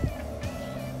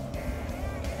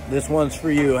 This one's for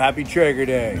you. Happy Traeger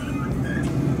Day.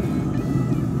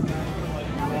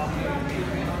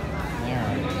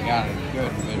 Got a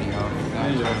good video.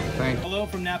 Thank you. Hello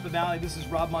from Napa Valley. This is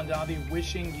Rob Mondavi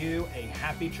wishing you a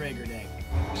happy Traeger Day.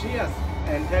 Cheers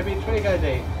and happy Traeger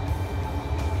Day.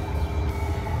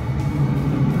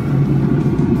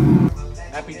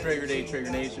 Happy Traeger Day,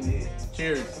 Traeger Nation.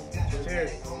 Cheers.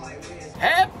 Cheers.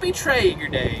 Happy Traeger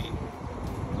Day.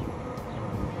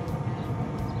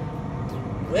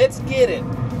 Let's get it.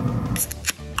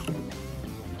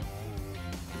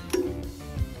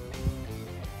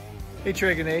 Hey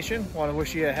Traeger Nation, want to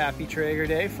wish you a happy Traeger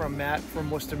Day from Matt from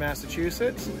Worcester,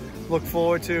 Massachusetts. Look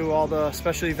forward to all the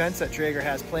special events that Traeger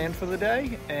has planned for the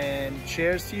day, and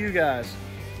cheers to you guys.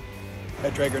 Hey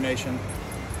Traeger Nation,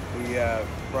 we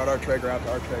brought our Traeger out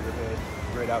to our Traeger Hood,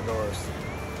 Great Outdoors.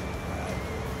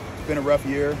 It's been a rough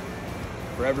year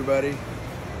for everybody,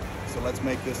 so let's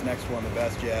make this next one the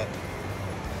best yet.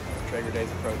 Traeger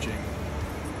Day's approaching.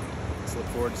 Let's look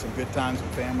forward to some good times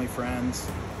with family, friends,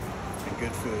 and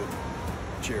good food.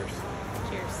 Cheers.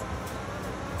 Cheers.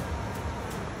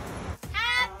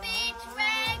 Happy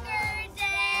Traeger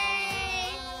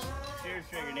Day! Cheers,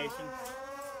 Traeger Nation.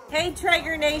 Hey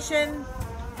Traeger Nation,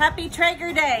 happy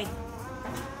Traeger Day.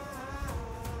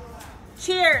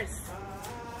 Cheers.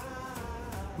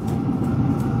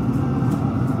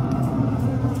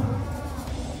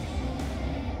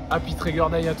 Happy Traeger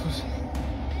Day à tous.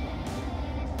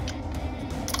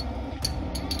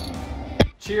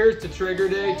 Cheers to Traeger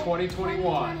Day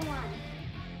 2021.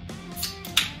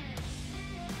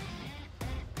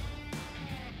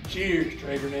 Cheers,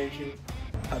 Traeger Nation.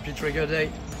 Happy Traeger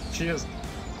Day. Cheers.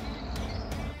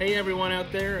 Hey everyone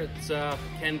out there, it's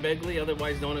Ken Begley,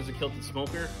 otherwise known as the Kilted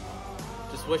Smoker.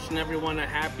 Just wishing everyone a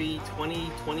happy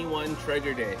 2021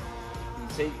 Traeger Day.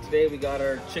 Today we got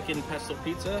our chicken pesto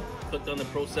pizza cooked on the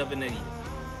Pro 780.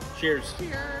 Cheers.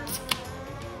 Cheers.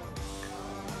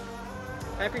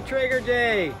 Happy Traeger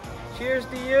Day. Cheers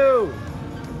to you.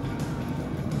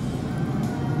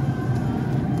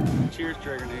 Cheers,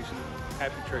 Traeger Nation.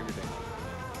 Happy Traeger Day.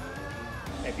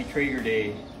 Happy Traeger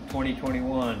Day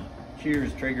 2021.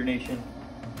 Cheers, Traeger Nation.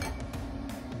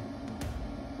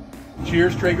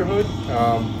 Cheers, Traeger Hood.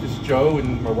 This is Joe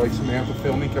and my wife Samantha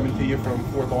filming, coming to you from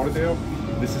Fort Lauderdale.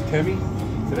 This is Timmy.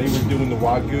 Today we're doing the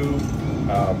Wagyu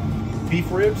beef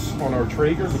ribs on our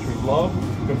Traeger, which we love.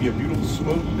 It's going to be a beautiful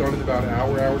smoke, done in about an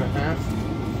hour, hour and a half.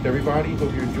 To everybody,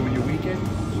 hope you enjoy your weekend.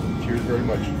 Cheers very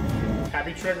much.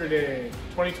 Happy Traeger Day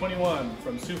 2021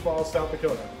 from Sioux Falls, South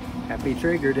Dakota. Happy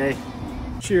Traeger Day.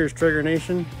 Cheers, Traeger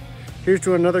Nation. Here's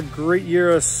to another great year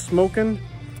of smoking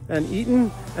and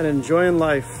eating and enjoying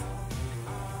life.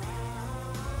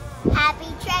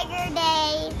 Happy Traeger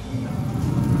Day!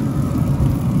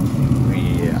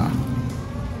 Yeah.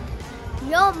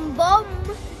 Yum bum.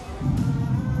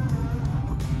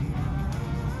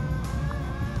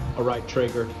 All right,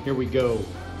 Traeger, here we go.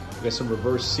 We got some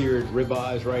reverse seared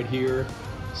ribeyes right here,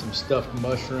 some stuffed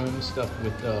mushrooms, stuffed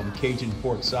with Cajun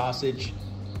pork sausage,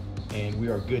 and we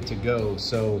are good to go.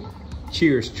 So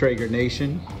cheers, Traeger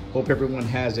Nation. Hope everyone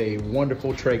has a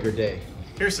wonderful Traeger day.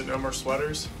 Here's to no more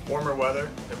sweaters, warmer weather,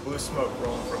 and blue smoke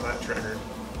rolling from that Traeger.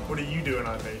 What are you doing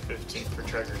on May 15th for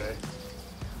Traeger Day?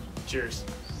 Cheers.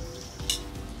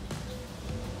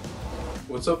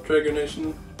 What's up, Traeger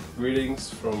Nation? Greetings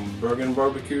from Bergen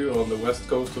Barbecue on the west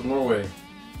coast of Norway.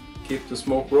 Keep the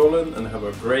smoke rolling and have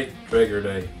a great Traeger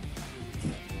Day.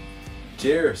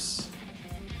 Cheers!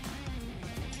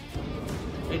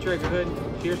 Hey Traeger Hood,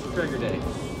 cheers to Traeger Day.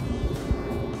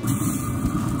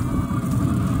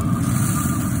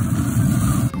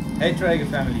 Hey Traeger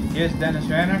family, here's Dennis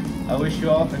Renner. I wish you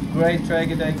all a great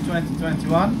Traeger Day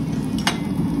 2021.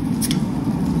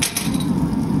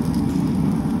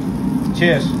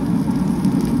 Cheers.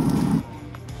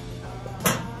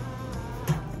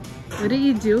 What are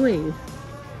you doing?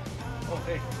 Oh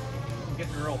hey, I'm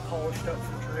getting real polished up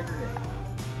for Traeger Day.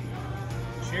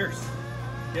 Cheers.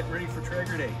 Getting ready for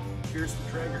Traeger Day. Cheers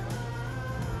to Traeger.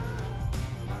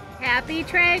 Happy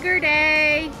Traeger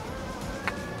Day!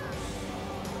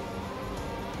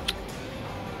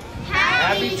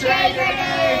 Happy Traeger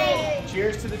Day!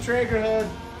 Cheers to the Traeger Hood.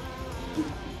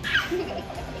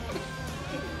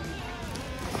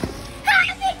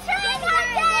 Happy Traeger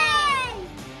Day!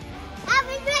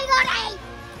 Happy Traeger Day!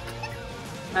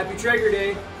 Happy Traeger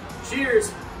Day.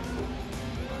 Cheers.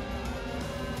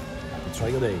 Happy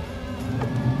Traeger Day.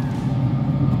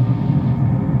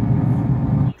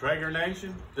 Traeger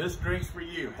Nation, this drink's for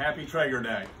you. Happy Traeger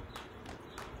Day.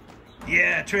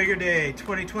 Yeah, Traeger Day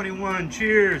 2021.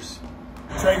 Cheers.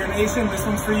 Traeger Nation, this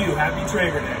one's for you. Happy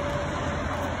Traeger Day.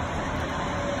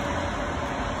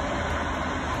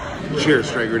 Cheers,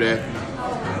 Traeger Day.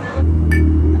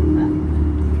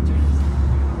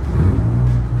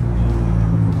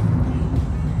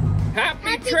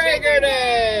 Happy Traeger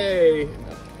Day!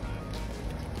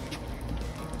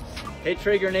 Hey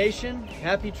Traeger Nation,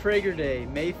 happy Traeger Day,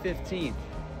 May 15th.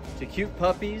 To cute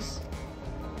puppies,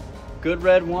 good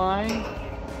red wine,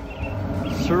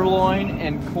 sirloin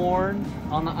and corn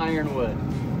on the ironwood.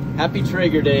 Happy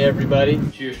Traeger Day, everybody.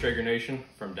 Cheers, Traeger Nation,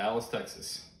 from Dallas,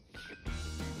 Texas.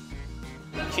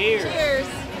 Cheers. Cheers.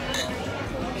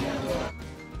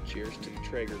 Cheers to the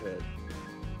Traeger Hood.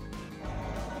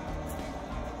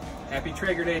 Happy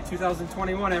Traeger Day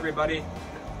 2021, everybody.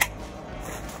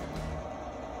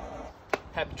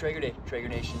 Happy Traeger Day, Traeger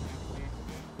Nation.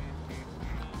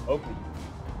 Oakley,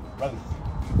 run.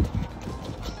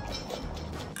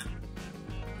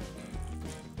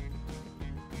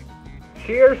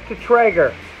 Cheers to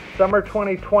Traeger. Summer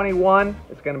 2021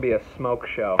 is going to be a smoke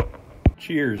show.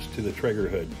 Cheers to the Traeger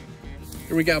Hood.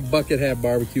 Here we got Buckethead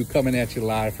Barbecue coming at you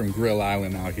live from Grill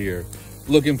Island out here.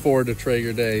 Looking forward to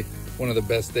Traeger Day, one of the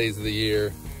best days of the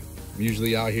year. I'm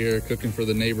usually out here cooking for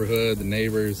the neighborhood, the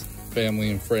neighbors, family,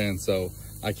 and friends. So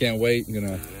I can't wait. I'm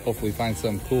gonna hopefully find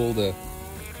something cool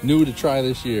new to try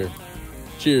this year.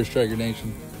 Cheers, Traeger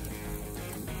Nation.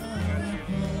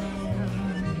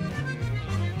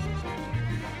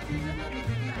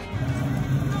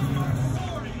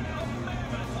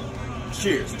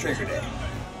 Cheers, Traeger Day.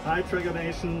 Hi Traeger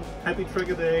Nation, happy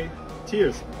Traeger Day.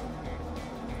 Cheers.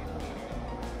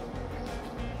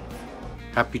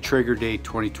 Happy Traeger Day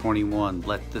 2021.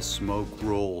 Let the smoke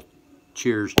roll.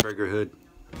 Cheers, Traeger Hood.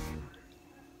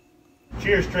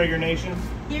 Cheers, Traeger Nation.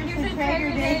 Here's to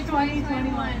Traeger Day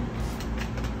 2021.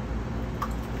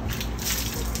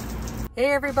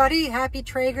 Hey everybody, happy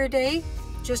Traeger Day.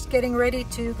 Just getting ready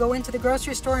to go into the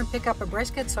grocery store and pick up a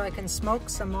brisket so I can smoke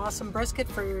some awesome brisket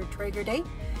for Traeger Day.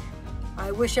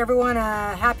 I wish everyone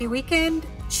a happy weekend.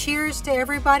 Cheers to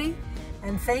everybody.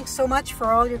 And thanks so much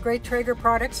for all your great Traeger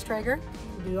products, Traeger.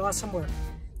 You do awesome work.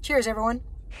 Cheers, everyone.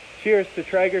 Cheers to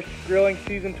Traeger Grilling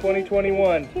Season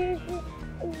 2021. Cheers to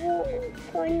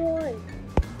 21.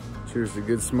 Cheers to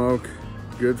good smoke,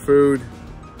 good food,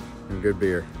 and good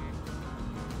beer.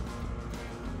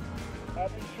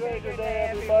 Happy Traeger Day,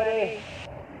 everybody.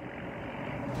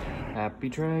 Happy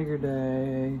Traeger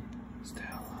Day.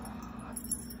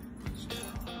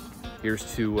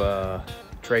 Here's to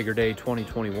Traeger Day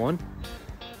 2021.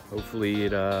 Hopefully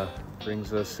it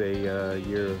brings us a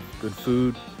year of good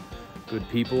food, good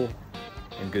people,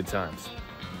 and good times.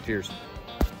 Cheers.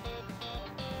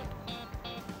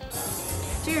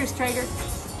 Cheers, Traeger.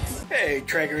 Hey,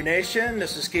 Traeger Nation.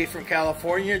 This is Keith from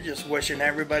California. Just wishing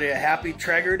everybody a happy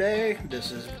Traeger Day.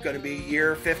 This is going to be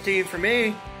year 15 for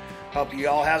me. Hope you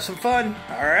all have some fun.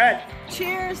 All right.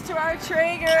 Cheers to our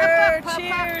Traeger.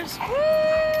 Cheers.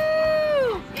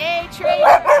 Woo! Yay,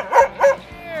 Traeger.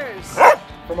 Cheers.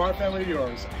 From our family to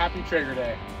yours, happy Traeger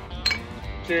Day.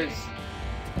 Cheers.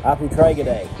 Happy Traeger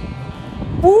Day.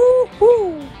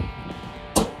 Woo-hoo!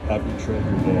 Happy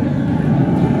Traeger Day.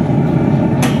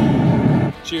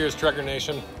 Cheers, Traeger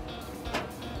Nation.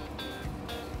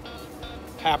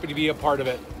 Happy to be a part of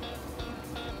it.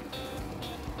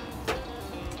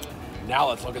 Now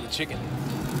let's look at the chicken.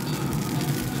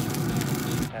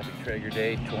 Happy Traeger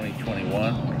Day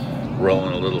 2021.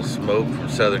 Rolling a little smoke from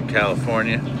Southern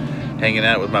California. Hanging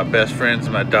out with my best friends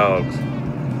and my dogs.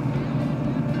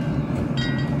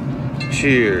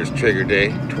 Cheers, Traeger Day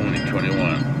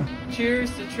 2021.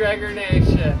 Cheers to Traeger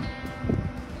Nation.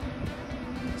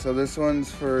 So this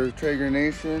one's for Traeger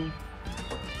Nation.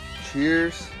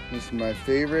 Cheers. This is my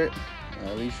favorite,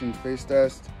 Elysian Space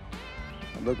Dust.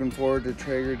 I'm looking forward to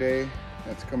Traeger Day.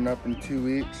 That's coming up in 2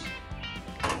 weeks.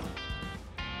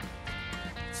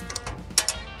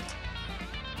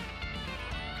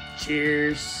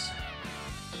 Cheers.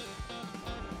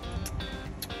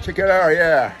 Check it out,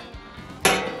 yeah.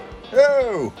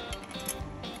 Oh!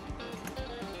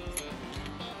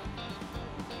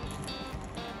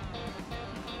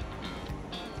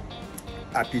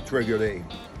 Happy Traeger Day.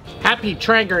 Happy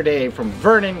Traeger Day from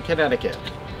Vernon, Connecticut.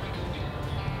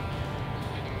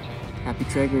 Happy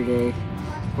Traeger Day.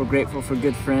 We're grateful for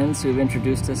good friends who have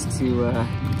introduced us to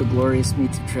the glorious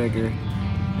meats of Traeger.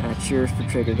 Cheers for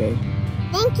Traeger Day.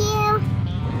 Thank you.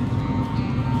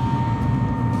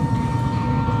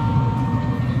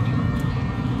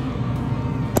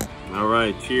 All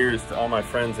right, cheers to all my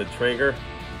friends at Traeger.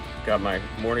 Got my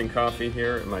morning coffee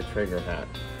here and my Traeger hat.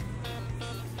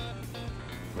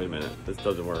 Wait a minute, this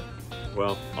doesn't work.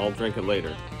 Well, I'll drink it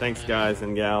later. Thanks guys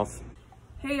and gals.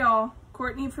 Hey y'all,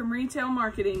 Courtney from Retail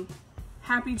Marketing.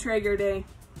 Happy Traeger Day.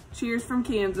 Cheers from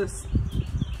Kansas.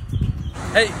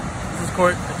 Hey, this is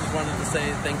Court. I just wanted to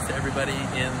say thanks to everybody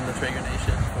in the Traeger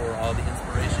Nation for all the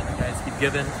inspiration you guys keep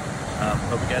giving.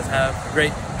 Hope you guys have a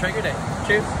great Traeger Day.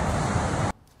 Cheers.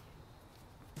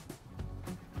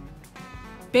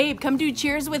 Babe, come do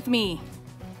cheers with me.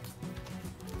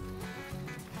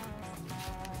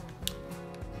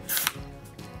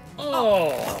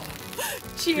 Oh!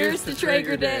 Cheers to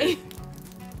Traeger Day.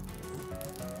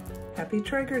 Happy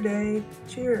Traeger Day.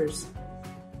 Cheers.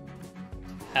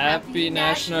 Happy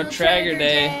National Traeger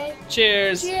Day.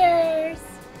 Cheers. Cheers.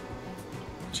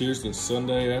 Cheers to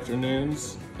Sunday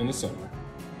afternoons in the summer.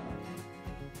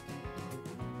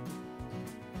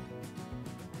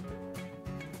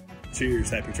 Cheers,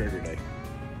 happy Traeger Day.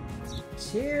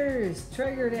 Cheers,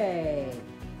 Traeger Day.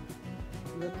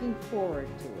 Looking forward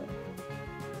to it.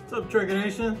 What's up, Traeger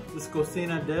Nation? This is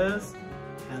Cosina Dez,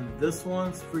 and this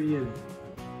one's for you.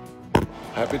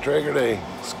 Happy Traeger Day.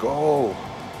 Let's go.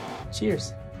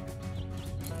 Cheers.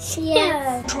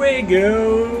 Cheers.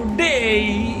 Traeger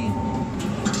Day.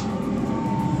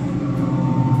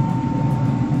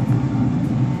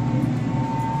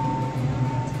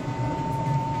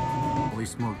 We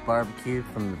smoked barbecue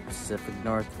from the Pacific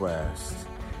Northwest.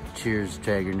 Cheers,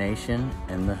 Traeger Nation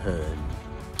and the hood.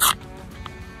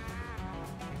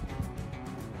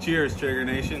 Cheers, Traeger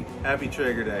Nation. Happy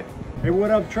Traeger Day. Hey,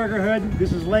 what up, Traeger Hood?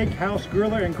 This is Lake House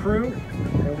Griller and crew,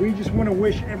 and we just want to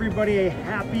wish everybody a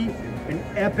happy and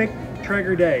epic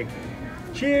Traeger Day.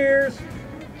 Cheers!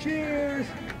 Cheers!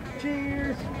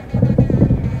 Cheers!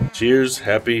 Cheers,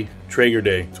 happy Traeger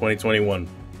Day 2021.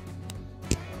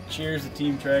 Cheers to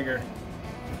Team Traeger.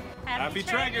 Happy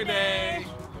Traeger Day.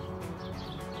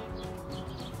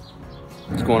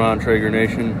 What's going on, Traeger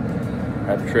Nation?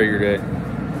 Happy Traeger Day.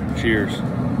 Cheers.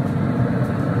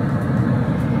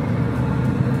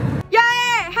 Yay!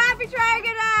 Happy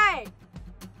Traeger Day!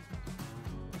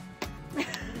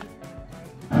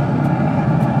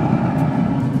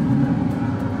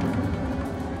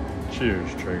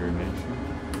 Cheers, Traeger Nation.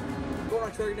 Going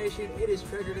on, Traeger Nation, it is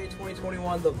Traeger Day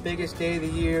 2021, the biggest day of the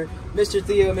year. Mr.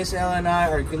 Theo, Miss Ellen, and I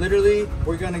are literally,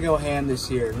 we're gonna go ham this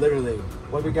year, literally.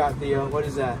 What we got, Theo? What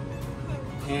is that?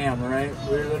 Ham, right?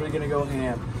 We're literally gonna go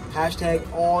ham. Hashtag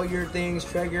all your things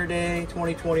Traeger Day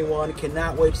 2021.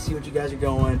 Cannot wait to see what you guys are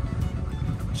going.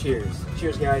 Cheers.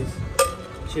 Cheers, guys.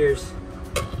 Cheers.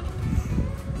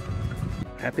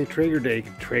 Happy Traeger Day,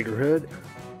 Traeger Hood.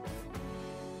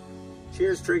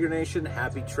 Cheers, Traeger Nation.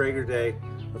 Happy Traeger Day.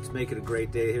 Let's make it a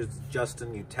great day. Here's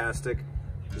Justin Utastic.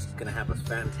 Just gonna have a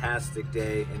fantastic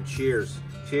day. And cheers.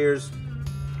 Cheers,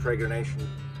 Traeger Nation.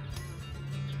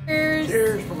 Cheers.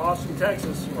 Cheers from Austin,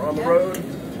 Texas. We're on the road.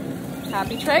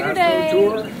 Happy Traeger Last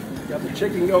road Day. tour. Got the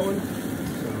chicken going.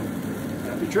 So,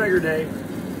 happy Traeger Day.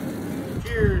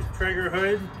 Cheers, Traeger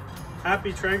Hood.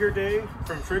 Happy Traeger Day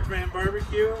from Fridgeman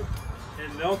Barbecue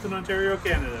in Milton, Ontario,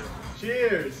 Canada.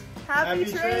 Cheers. Happy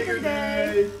Traeger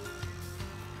Day.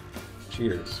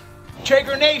 Cheers.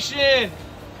 Traeger Nation!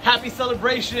 Happy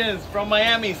celebrations from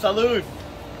Miami. Salud.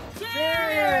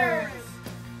 Cheers.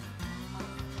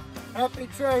 Happy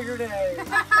Traeger Day.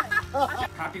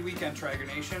 Happy weekend, Traeger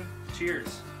Nation.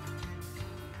 Cheers.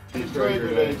 Happy Traeger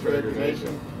Day, Traeger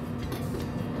Nation.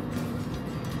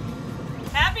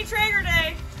 Happy Traeger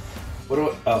Day. What do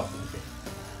I, oh.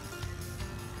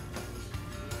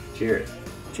 Cheers.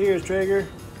 Cheers, Traeger.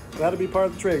 Glad to be part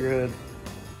of the Traeger Hood.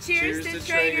 Cheers to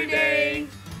Traeger Day.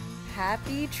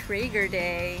 Happy Traeger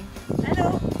Day.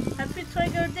 Hello. Happy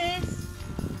Traeger Day.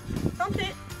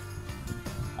 Something.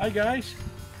 Hi guys,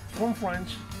 from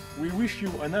France, we wish you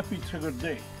an happy Traeger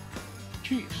Day.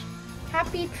 Cheers.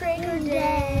 Happy Traeger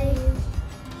Day.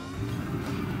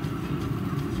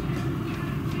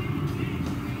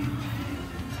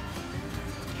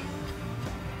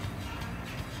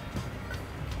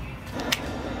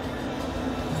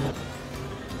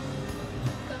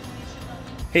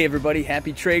 Hey everybody,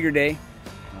 happy Traeger Day.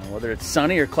 Whether it's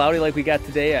sunny or cloudy like we got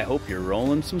today, I hope you're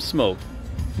rolling some smoke.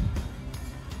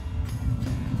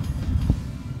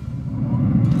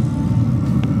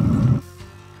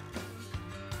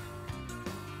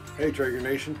 Hey Traeger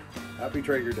Nation, happy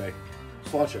Traeger Day.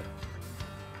 Slusha.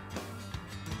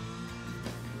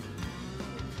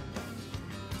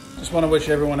 Just want to wish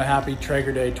everyone a happy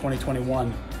Traeger Day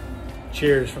 2021.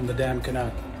 Cheers from the damn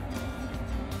Canuck.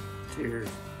 Cheers,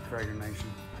 Traeger Nation.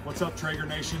 What's up, Traeger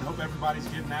Nation? Hope everybody's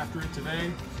getting after it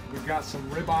today. We've got some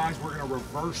ribeyes. We're going to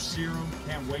reverse sear them.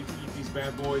 Can't wait to eat these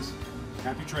bad boys.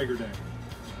 Happy Traeger Day.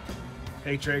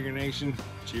 Hey Traeger Nation,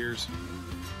 cheers.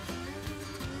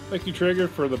 Thank you, Traeger,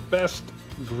 for the best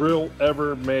grill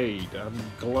ever made. I'm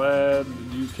glad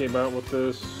you came out with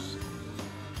this.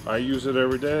 I use it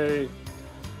every day.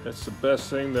 It's the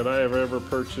best thing that I have ever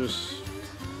purchased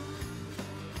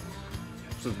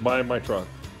since buying my truck.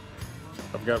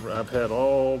 I've had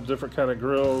all different kind of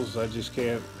grills. I just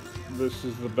can't. This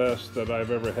is the best that I've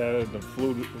ever had. The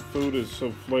food is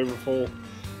so flavorful,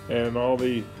 and all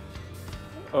the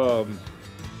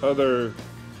other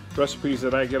recipes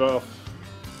that I get off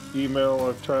email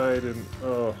I've tried, and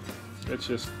it's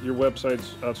just, your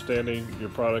website's outstanding, your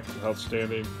product is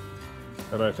outstanding,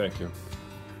 and I thank you.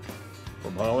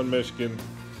 From Holland, Michigan,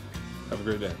 have a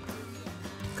great day.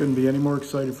 Couldn't be any more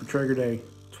excited for Traeger Day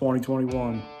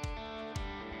 2021.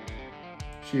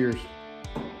 Cheers.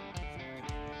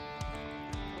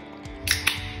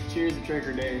 Cheers to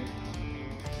Traeger Day.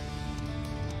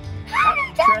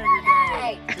 Happy Traeger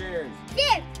Day. Cheers.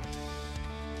 Cheers.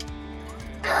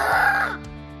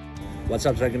 What's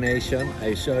up, Traeger Nation? Are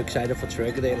you so excited for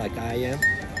Traeger Day like I am?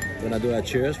 We're gonna do a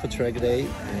cheers for Traeger Day,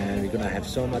 and we're gonna have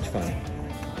so much fun.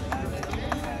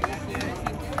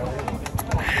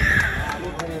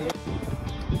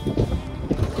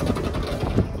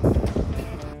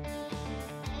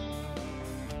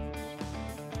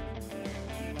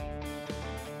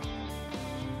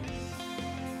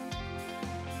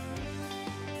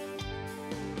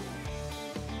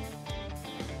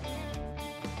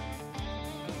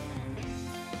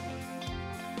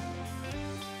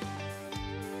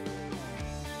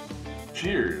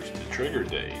 Cheers to Traeger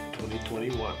Day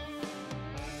 2021.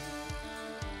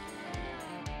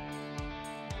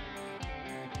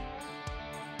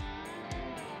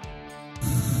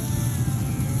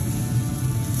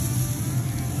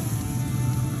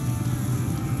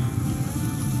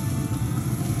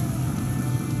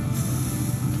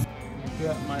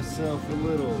 Got myself a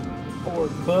little pork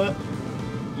butt.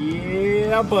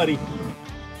 Yeah, buddy.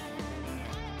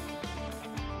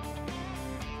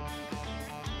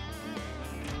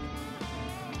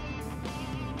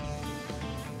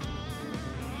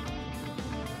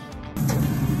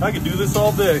 I could do this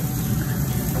all day.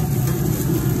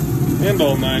 And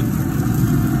all night.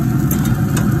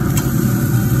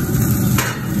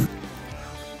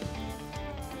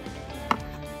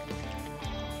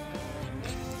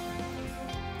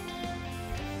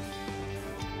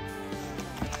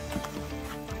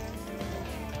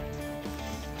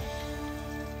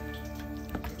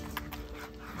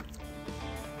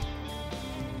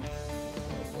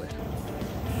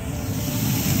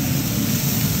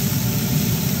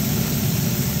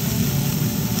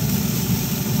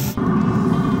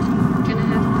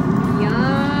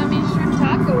 Yummy shrimp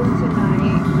tacos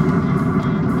tonight.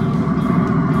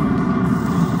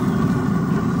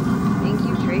 Thank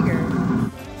you, Traeger.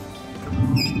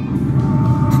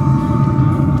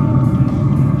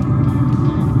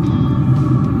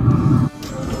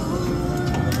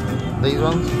 These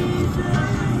ones?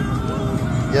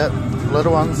 Yep,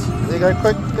 little ones. There you go,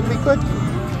 quick, gonna be quick.